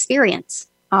bad experience.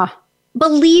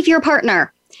 Believe your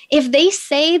partner. If they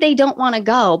say they don't want to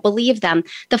go, believe them.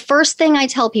 The first thing I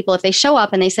tell people, if they show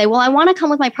up and they say, well, I want to come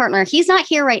with my partner, he's not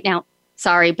here right now.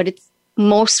 Sorry, but it's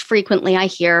most frequently I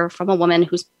hear from a woman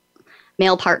whose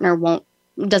male partner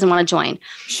doesn't want to join.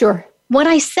 Sure. What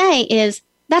I say is,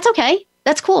 that's okay.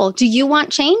 That's cool. Do you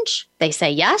want change? They say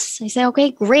yes. I say,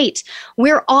 okay, great.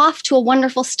 We're off to a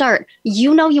wonderful start.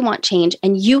 You know you want change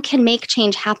and you can make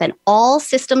change happen. All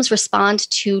systems respond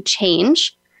to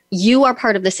change. You are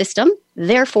part of the system.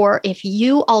 Therefore, if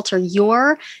you alter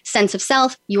your sense of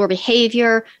self, your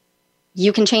behavior,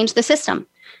 you can change the system.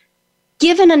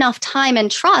 Given enough time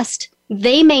and trust,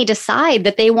 they may decide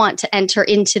that they want to enter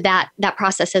into that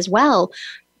process as well.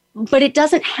 But it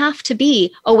doesn't have to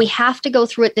be, we have to go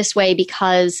through it this way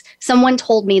because someone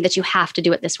told me that you have to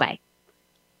do it this way.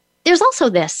 There's also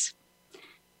this.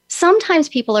 Sometimes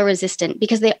people are resistant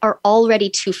because they are already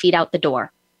 2 feet out the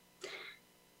door.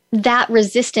 That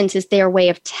resistance is their way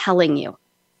of telling you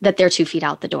that they're 2 feet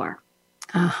out the door.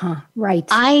 Right.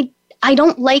 I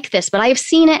don't like this, but I've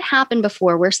seen it happen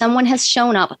before where someone has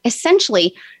shown up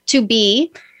essentially to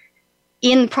be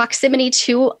in proximity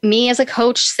to me as a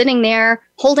coach, sitting there,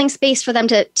 holding space for them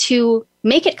to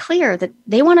make it clear that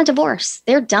they want a divorce.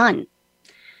 They're done.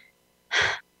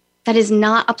 That is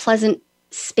not a pleasant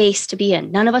space to be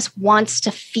in. None of us wants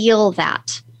to feel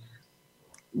that.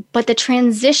 But the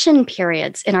transition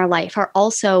periods in our life are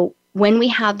also when we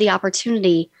have the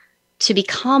opportunity to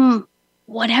become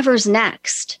whatever's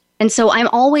next. And so I'm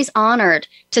always honored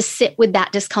to sit with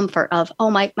that discomfort of,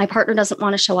 my partner doesn't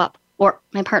want to show up, or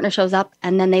my partner shows up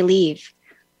and then they leave,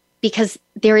 because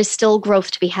there is still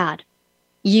growth to be had.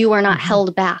 You are not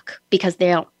held back because they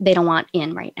don't want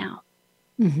in right now.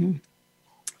 Mm-hmm.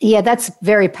 Yeah, that's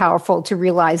very powerful to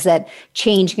realize that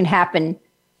change can happen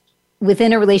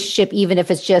within a relationship, even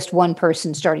if it's just one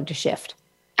person starting to shift.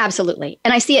 Absolutely.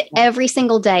 And I see it every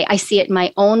single day. I see it in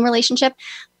my own relationship.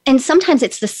 And sometimes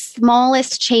it's the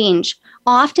smallest change.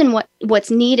 Often what's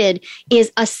needed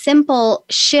is a simple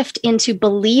shift into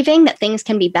believing that things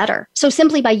can be better. So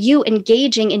simply by you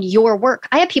engaging in your work.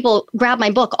 I have people grab my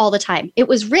book all the time. It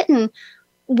was written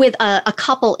with a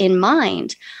couple in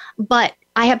mind, but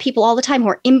I have people all the time who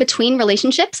are in between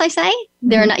relationships, I say.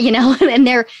 They're not, and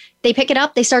they pick it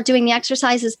up, they start doing the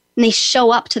exercises, and they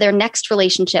show up to their next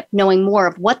relationship knowing more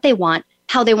of what they want,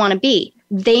 how they want to be.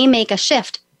 They make a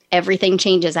shift. Everything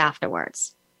changes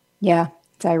afterwards. Yeah,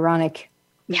 it's ironic.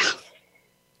 Yeah.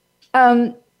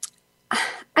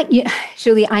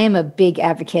 Julie, I am a big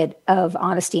advocate of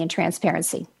honesty and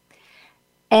transparency.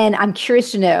 And I'm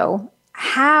curious to know,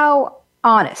 how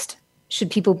honest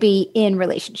should people be in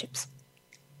relationships?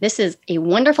 This is a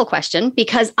wonderful question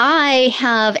because I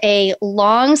have a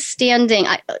long-standing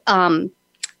habit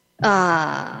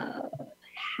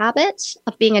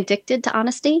of being addicted to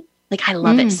honesty. Like, I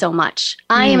love it so much.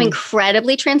 I am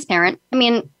incredibly transparent. I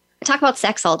mean, I talk about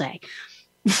sex all day.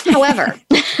 However,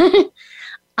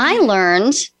 I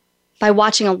learned by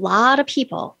watching a lot of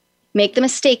people make the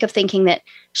mistake of thinking that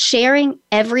sharing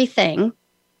everything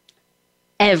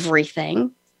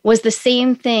was the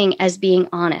same thing as being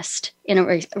honest in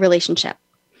a relationship.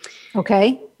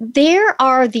 Okay. There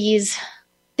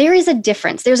is a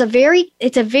difference. It's a very,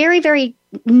 very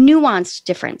nuanced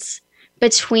difference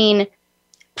between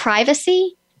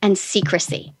privacy and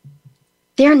secrecy.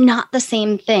 They're not the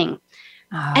same thing.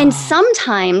 Oh. And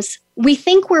sometimes we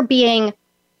think we're being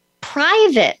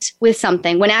private with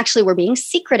something when actually we're being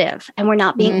secretive and we're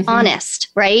not being honest,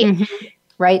 right?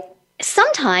 Right.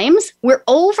 Sometimes we're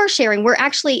oversharing.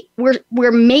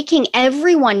 We're making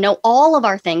everyone know all of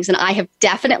our things. And I have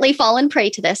definitely fallen prey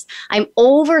to this. I'm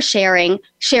oversharing,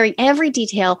 sharing every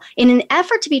detail in an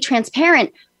effort to be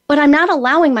transparent, but I'm not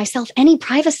allowing myself any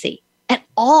privacy at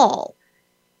all.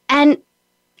 And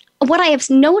what I have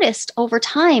noticed over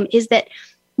time is that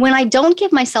when I don't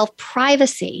give myself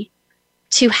privacy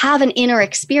to have an inner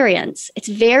experience, it's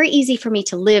very easy for me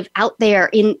to live out there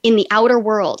in the outer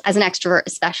world, as an extrovert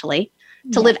especially,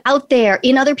 to live out there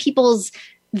in other people's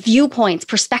viewpoints,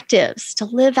 perspectives, to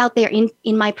live out there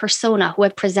in my persona who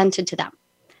I've presented to them.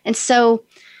 And so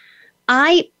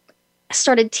I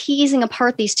started teasing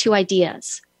apart these two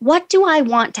ideas. What do I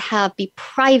want to have be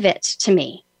private to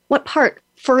me? What part,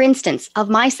 for instance, of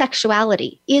my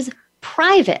sexuality is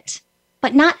private,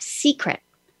 but not secret?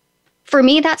 For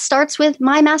me, that starts with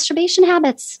my masturbation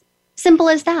habits. Simple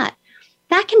as that.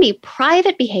 That can be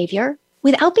private behavior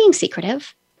without being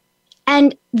secretive.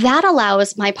 And that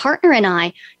allows my partner and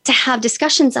I to have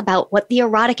discussions about what the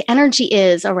erotic energy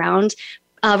is around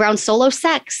solo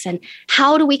sex and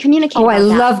how do we communicate about that.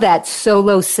 Love that.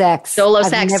 Solo sex.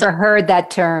 I've never heard that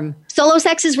term. Solo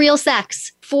sex is real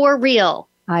sex. For real.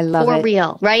 I love it. For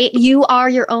real, right? You are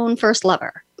your own first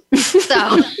lover. So,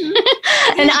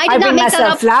 and I did not make that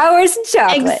up. Flowers and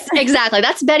chocolate. Exactly.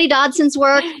 That's Betty Dodson's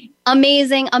work.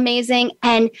 Amazing, amazing.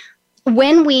 And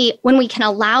when we can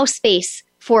allow space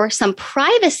for some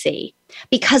privacy,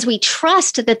 because we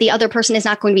trust that the other person is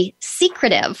not going to be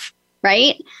secretive,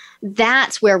 right?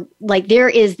 That's where there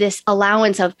is this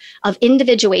allowance of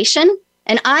individuation.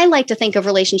 And I like to think of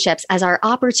relationships as our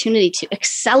opportunity to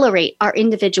accelerate our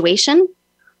individuation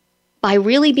by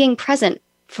really being present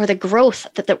for the growth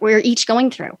that we're each going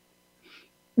through.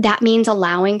 That means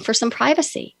allowing for some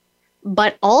privacy,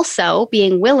 but also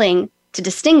being willing to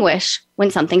distinguish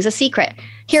when something's a secret.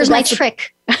 Here's my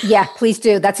trick. Yeah, please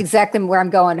do. That's exactly where I'm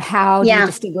going. How do you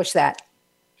distinguish that?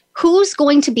 Who's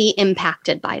going to be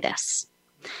impacted by this?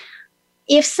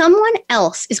 If someone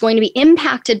else is going to be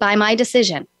impacted by my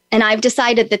decision, and I've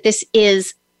decided that this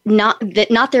is not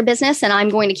their business and I'm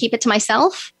going to keep it to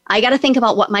myself, I got to think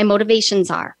about what my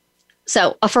motivations are.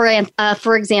 So,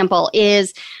 for example,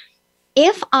 is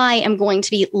if I am going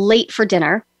to be late for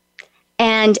dinner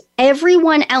and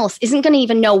everyone else isn't going to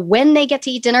even know when they get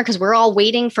to eat dinner because we're all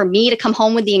waiting for me to come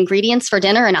home with the ingredients for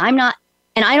dinner and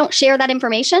I don't share that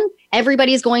information,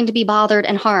 everybody's going to be bothered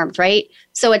and harmed, right?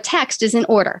 So a text is in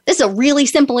order. This is a really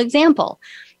simple example.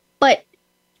 But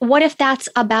what if that's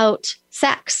about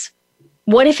sex?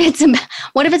 What if it's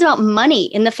about money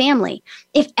in the family?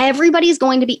 If everybody's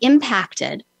going to be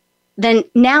impacted, then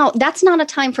now that's not a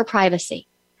time for privacy.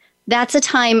 That's a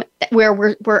time where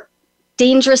we're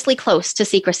dangerously close to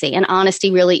secrecy, and honesty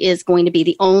really is going to be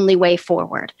the only way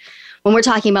forward. When we're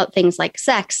talking about things like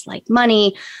sex, like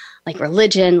money, like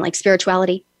religion, like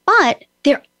spirituality. But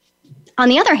on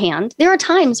the other hand, there are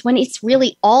times when it's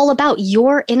really all about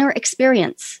your inner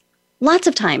experience. Lots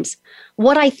of times.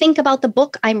 What I think about the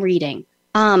book I'm reading,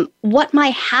 what my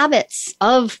habits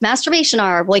of masturbation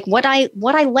are, like what I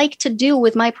like to do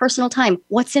with my personal time,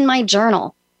 what's in my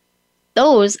journal.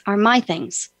 Those are my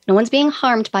things. No one's being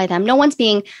harmed by them. No one's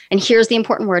being, and here's the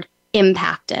important word,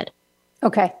 impacted.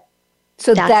 Okay.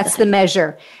 So that's the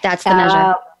measure. That's the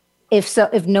measure.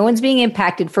 If no one's being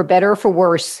impacted for better or for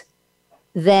worse,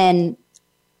 then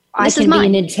I can be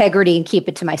in integrity and keep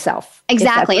it to myself.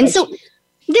 Exactly. And so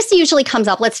this usually comes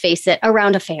up, let's face it,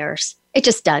 around affairs. It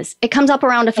just does. It comes up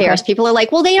around affairs. Okay. People are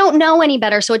like, well, they don't know any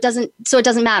better, so it doesn't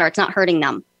matter. It's not hurting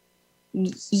them.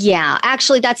 Yeah,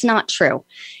 actually, that's not true.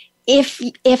 If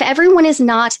everyone is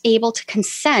not able to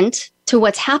consent to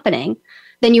what's happening,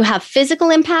 then you have physical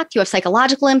impact, you have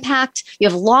psychological impact, you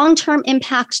have long-term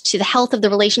impact to the health of the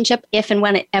relationship if and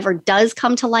when it ever does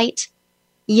come to light.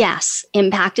 Yes,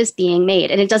 impact is being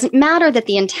made. And it doesn't matter that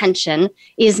the intention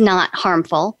is not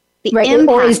harmful. The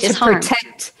impact is harm.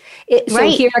 Protect it. So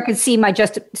here I could see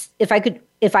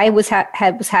if I was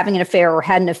having an affair or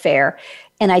had an affair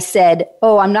and I said,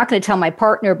 oh, I'm not going to tell my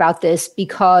partner about this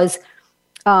because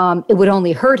it would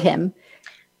only hurt him,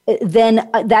 then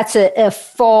that's a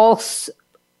false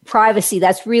privacy.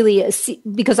 That's really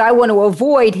because I want to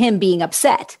avoid him being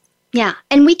upset. Yeah.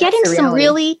 And we get into some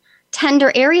really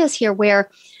tender areas here where,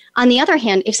 on the other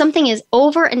hand, if something is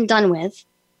over and done with,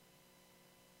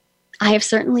 I have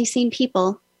certainly seen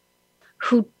people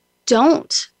who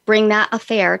don't bring that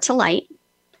affair to light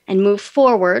and move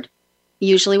forward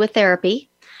usually with therapy.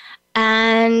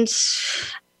 And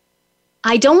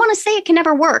I don't want to say it can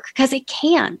never work, because it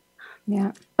can.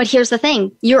 Yeah. But here's the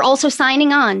thing. You're also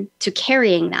signing on to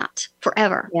carrying that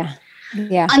forever. Yeah.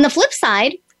 Yeah. On the flip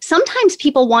side, sometimes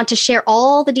people want to share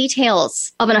all the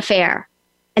details of an affair.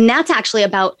 And that's actually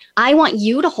about, I want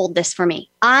you to hold this for me.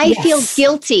 I feel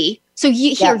guilty. So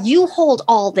you hold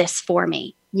all this for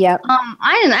me. Yep.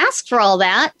 I didn't ask for all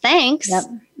that. Thanks. Yep.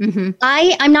 Mm-hmm.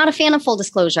 I'm not a fan of full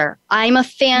disclosure. I'm a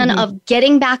fan of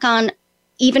getting back on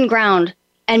even ground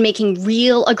and making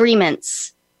real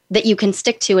agreements that you can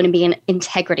stick to and be in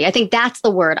integrity. I think that's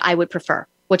the word I would prefer.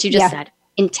 What you just said,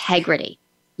 integrity.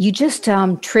 You just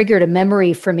triggered a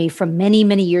memory for me from many,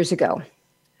 many years ago.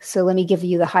 So let me give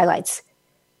you the highlights.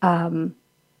 I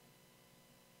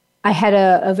had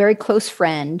a very close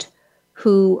friend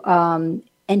who, and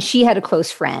she had a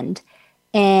close friend,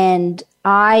 and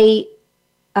I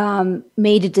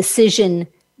made a decision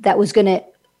that was going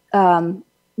to,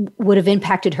 would have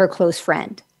impacted her close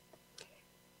friend.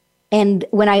 And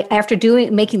when after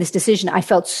making this decision, I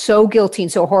felt so guilty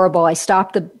and so horrible. I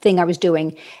stopped the thing I was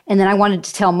doing, and then I wanted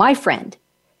to tell my friend.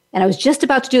 And I was just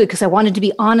about to do it because I wanted to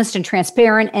be honest and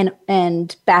transparent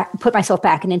and put myself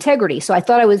back in integrity. So I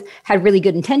thought I had really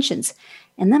good intentions.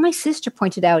 And then my sister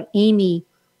pointed out, Amy,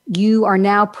 you are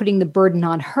now putting the burden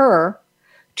on her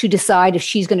to decide if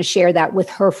she's going to share that with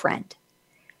her friend.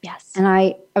 Yes. And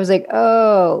I was like,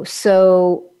 oh,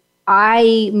 so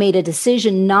I made a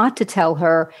decision not to tell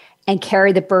her and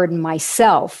carry the burden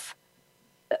myself,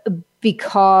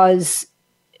 because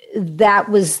that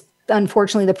was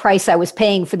unfortunately the price I was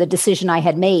paying for the decision I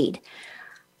had made.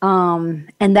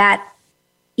 And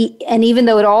even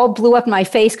though it all blew up in my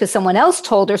face because someone else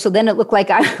told her, so then it looked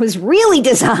like I was really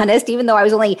dishonest, even though I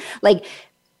was only like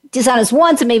dishonest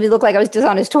once, and maybe it looked like I was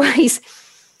dishonest twice.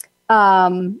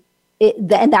 And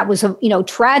that was,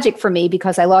 tragic for me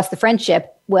because I lost the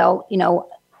friendship. Well,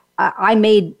 I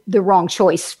made the wrong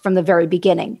choice from the very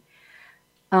beginning.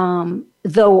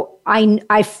 Though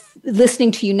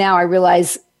listening to you now, I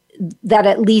realize that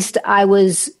at least I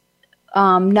was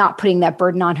not putting that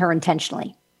burden on her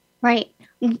intentionally. Right.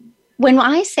 When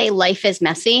I say life is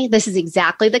messy, this is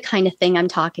exactly the kind of thing I'm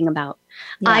talking about.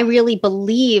 Yeah. I really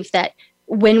believe that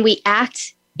when we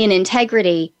act in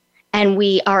integrity and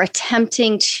we are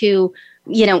attempting to,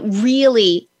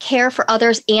 really care for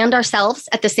others and ourselves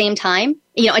at the same time,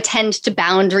 attend to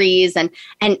boundaries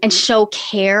and show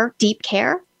care, deep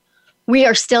care, we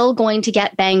are still going to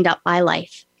get banged up by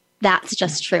life. That's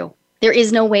just true. There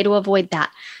is no way to avoid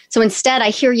that. So instead,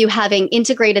 I hear you having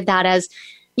integrated that as,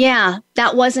 yeah,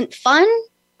 that wasn't fun.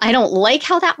 I don't like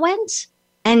how that went.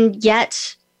 And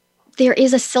yet there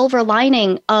is a silver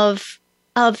lining of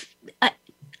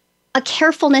a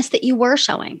carefulness that you were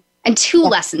showing, and two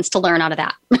lessons to learn out of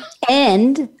that.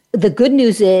 And the good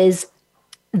news is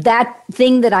that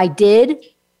thing that I did,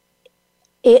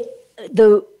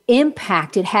 the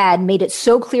impact it had made it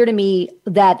so clear to me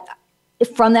that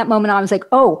from that moment on, I was like,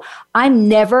 oh, I'm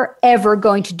never, ever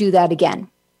going to do that again.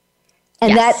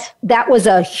 And that was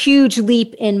a huge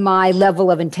leap in my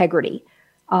level of integrity.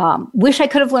 Wish I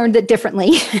could have learned it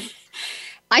differently.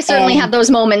 I certainly have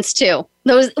those moments too.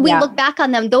 We look back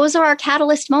on them. Those are our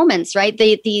catalyst moments, right?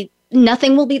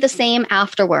 Nothing will be the same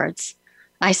afterwards.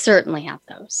 I certainly have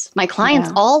those. My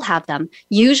clients all have them.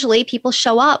 Usually people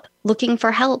show up looking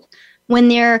for help when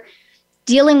they're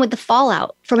dealing with the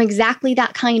fallout from exactly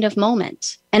that kind of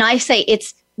moment. And I say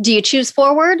do you choose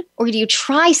forward, or do you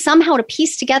try somehow to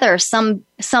piece together some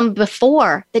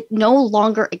before that no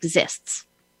longer exists?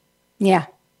 Yeah.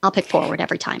 I'll pick forward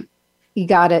every time. You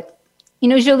got it.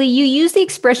 Jolie, you used the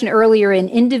expression earlier in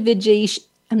individuation.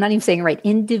 I'm not even saying it right.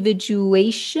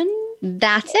 Individuation?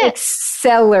 That's it.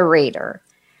 Accelerator.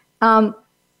 Tell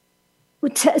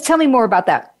me more about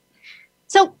that.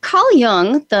 So Carl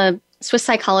Jung, the Swiss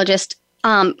psychologist,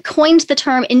 coined the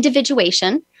term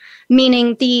individuation,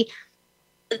 meaning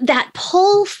that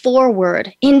pull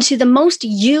forward into the most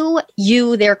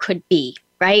you there could be,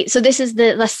 right? So this is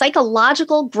the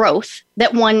psychological growth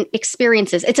that one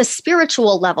experiences. It's a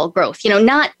spiritual level growth,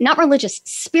 not religious,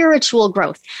 spiritual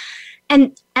growth.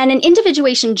 And an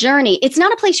individuation journey, it's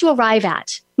not a place you arrive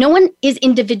at. No one is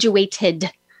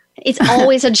individuated. It's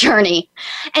always a journey.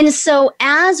 And so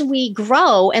as we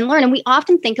grow and learn, and we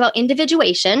often think about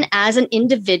individuation as an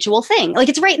individual thing, like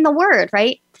it's right in the word,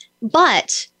 right?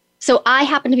 But so I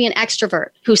happen to be an extrovert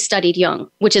who studied Jung,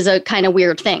 which is a kind of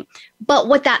weird thing. But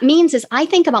what that means is I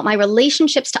think about my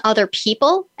relationships to other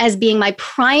people as being my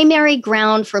primary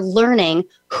ground for learning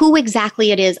who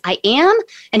exactly it is I am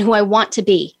and who I want to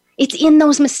be. It's in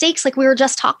those mistakes like we were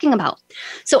just talking about.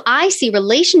 So I see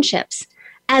relationships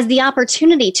as the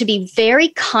opportunity to be very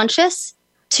conscious,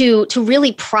 to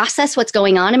really process what's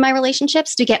going on in my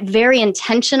relationships, to get very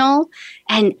intentional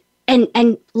and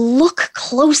look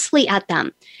closely at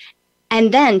them.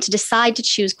 And then to decide to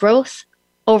choose growth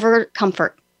over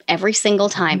comfort every single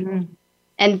time. Mm-hmm.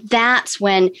 And that's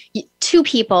when two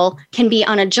people can be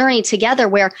on a journey together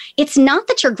where it's not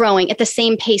that you're growing at the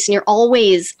same pace and you're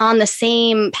always on the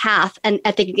same path and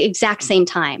at the exact same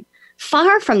time.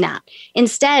 Far from that.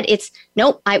 Instead, it's,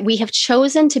 nope, we have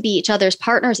chosen to be each other's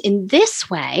partners in this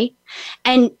way.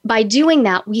 And by doing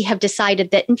that, we have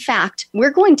decided that, in fact,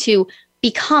 we're going to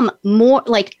become more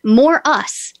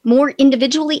us, more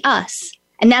individually us.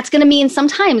 And that's going to mean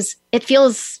sometimes it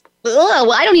feels,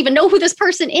 well, I don't even know who this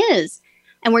person is.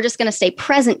 And we're just going to stay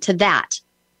present to that,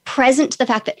 present to the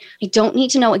fact that I don't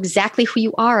need to know exactly who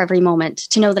you are every moment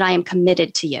to know that I am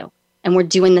committed to you. And we're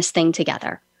doing this thing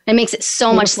together. It makes it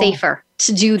so much safer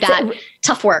to do that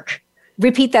tough work.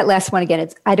 Repeat that last one again.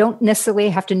 I don't necessarily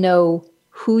have to know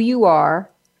who you are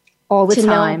all the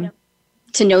time.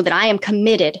 To know that I am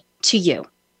committed to you.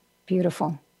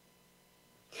 Beautiful.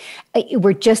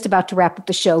 We're just about to wrap up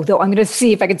the show, though I'm going to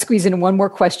see if I can squeeze in one more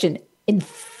question. In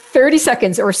 30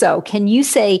 seconds or so, can you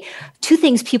say 2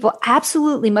 things people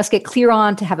absolutely must get clear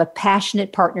on to have a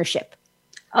passionate partnership?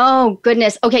 Oh,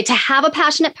 goodness. Okay, to have a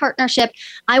passionate partnership,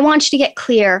 I want you to get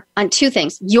clear on 2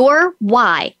 things. Your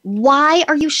why. Why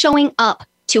are you showing up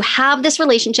to have this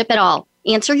relationship at all?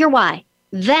 Answer your why.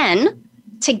 Then,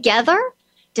 together,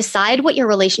 decide what your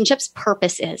relationship's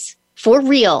purpose is. For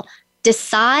real,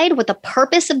 decide what the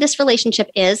purpose of this relationship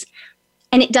is,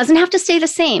 and it doesn't have to stay the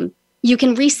same. You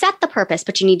can reset the purpose,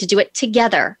 but you need to do it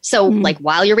together. So like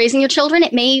while you're raising your children,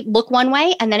 it may look one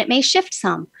way and then it may shift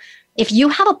some. If you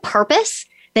have a purpose,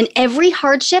 then every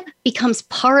hardship becomes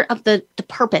part of the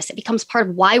purpose. It becomes part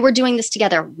of why we're doing this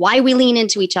together, why we lean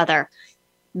into each other.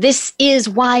 This is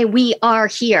why we are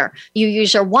here. You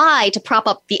use your why to prop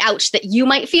up the ouch that you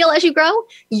might feel as you grow.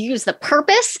 You use the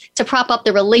purpose to prop up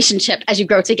the relationship as you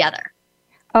grow together.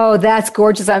 Oh, that's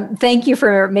gorgeous. Thank you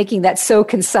for making that so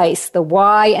concise, the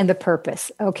why and the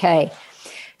purpose. Okay.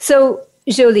 So,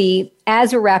 Jolie,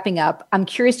 as we're wrapping up, I'm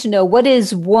curious to know, what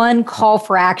is one call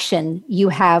for action you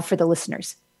have for the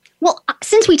listeners? Well,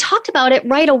 since we talked about it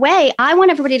right away, I want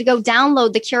everybody to go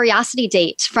download the Curiosity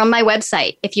Date from my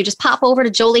website. If you just pop over to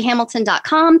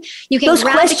joliehamilton.com, you can those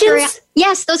grab questions?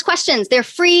 Yes, those questions. They're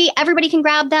free. Everybody can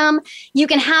grab them. You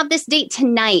can have this date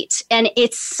tonight. And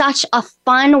it's such a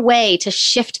fun way to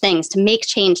shift things, to make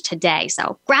change today.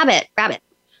 So grab it.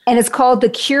 And it's called the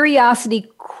Curiosity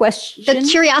Question? The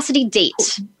Curiosity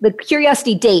Date. The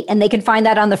Curiosity Date. And they can find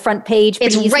that on the front page.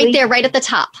 It's right there, right at the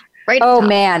top. Oh,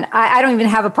 man. I don't even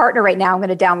have a partner right now. I'm going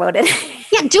to download it.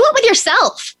 Yeah, do it with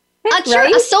yourself.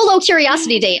 A solo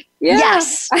curiosity date. Yeah.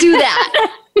 Yes, do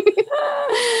that.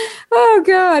 Oh,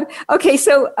 God. Okay,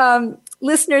 so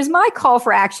listeners, my call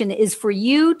for action is for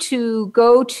you to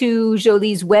go to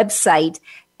Jolie's website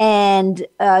and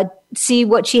see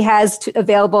what she has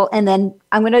available. And then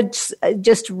I'm going to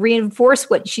just reinforce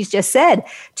what she's just said,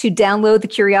 to download the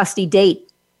Curiosity Date.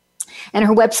 And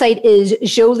her website is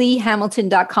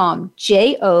joliehamilton.com,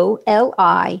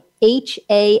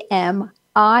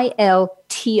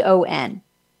 JOLIHAMILTON.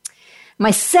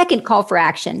 My second call for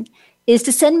action is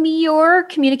to send me your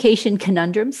communication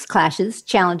conundrums, clashes,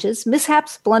 challenges,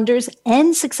 mishaps, blunders,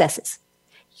 and successes.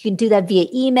 You can do that via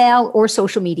email or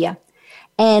social media.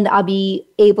 And I'll be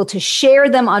able to share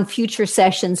them on future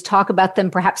sessions, talk about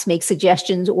them, perhaps make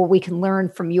suggestions, or we can learn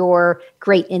from your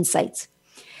great insights.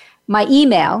 My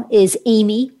email is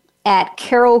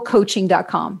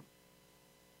amy@carrollcoaching.com.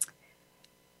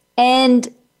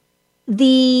 And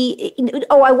I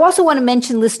also want to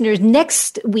mention, listeners,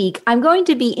 next week, I'm going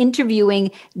to be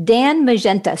interviewing Dan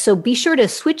Magenta. So be sure to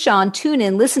switch on, tune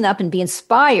in, listen up, and be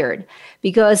inspired,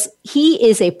 because he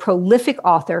is a prolific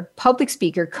author, public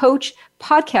speaker, coach,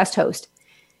 podcast host.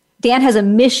 Dan has a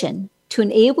mission to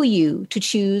enable you to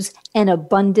choose an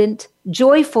abundant,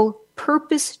 joyful,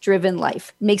 purpose-driven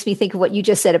life. Makes me think of what you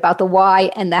just said about the why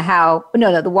and the how.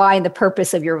 No, the why and the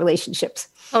purpose of your relationships.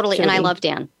 Totally. Jolie. And I love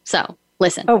Dan. So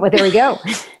listen. Oh, well, there we go.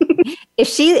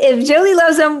 If Jolie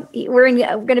loves him, we're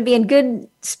going to be in good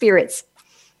spirits.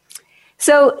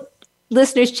 So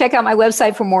listeners, check out my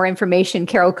website for more information,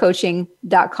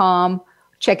 carrollcoaching.com.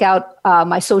 Check out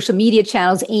my social media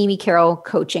channels, Amy Carroll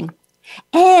Coaching.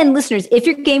 And listeners, if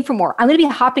you're game for more, I'm going to be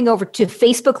hopping over to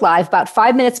Facebook Live about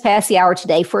 5 minutes past the hour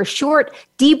today for a short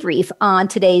debrief on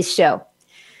today's show.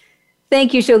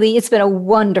 Thank you, Jolie. It's been a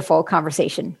wonderful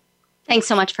conversation. Thanks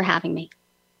so much for having me.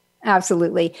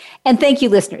 Absolutely. And thank you,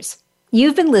 listeners.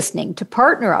 You've been listening to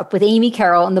Partner Up with Amy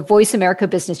Carroll on the Voice America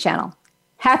Business Channel.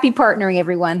 Happy partnering,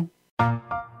 everyone.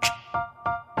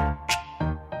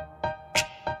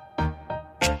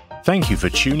 Thank you for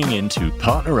tuning in to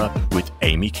Partner Up with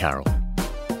Amy Carroll.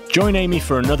 Join Amy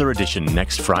for another edition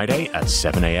next Friday at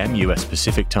 7 a.m. US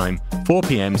Pacific Time, 4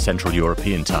 p.m. Central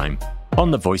European Time on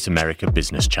the Voice America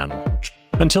Business Channel.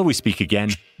 Until we speak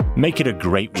again, make it a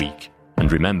great week.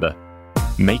 And remember,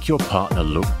 make your partner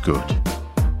look good.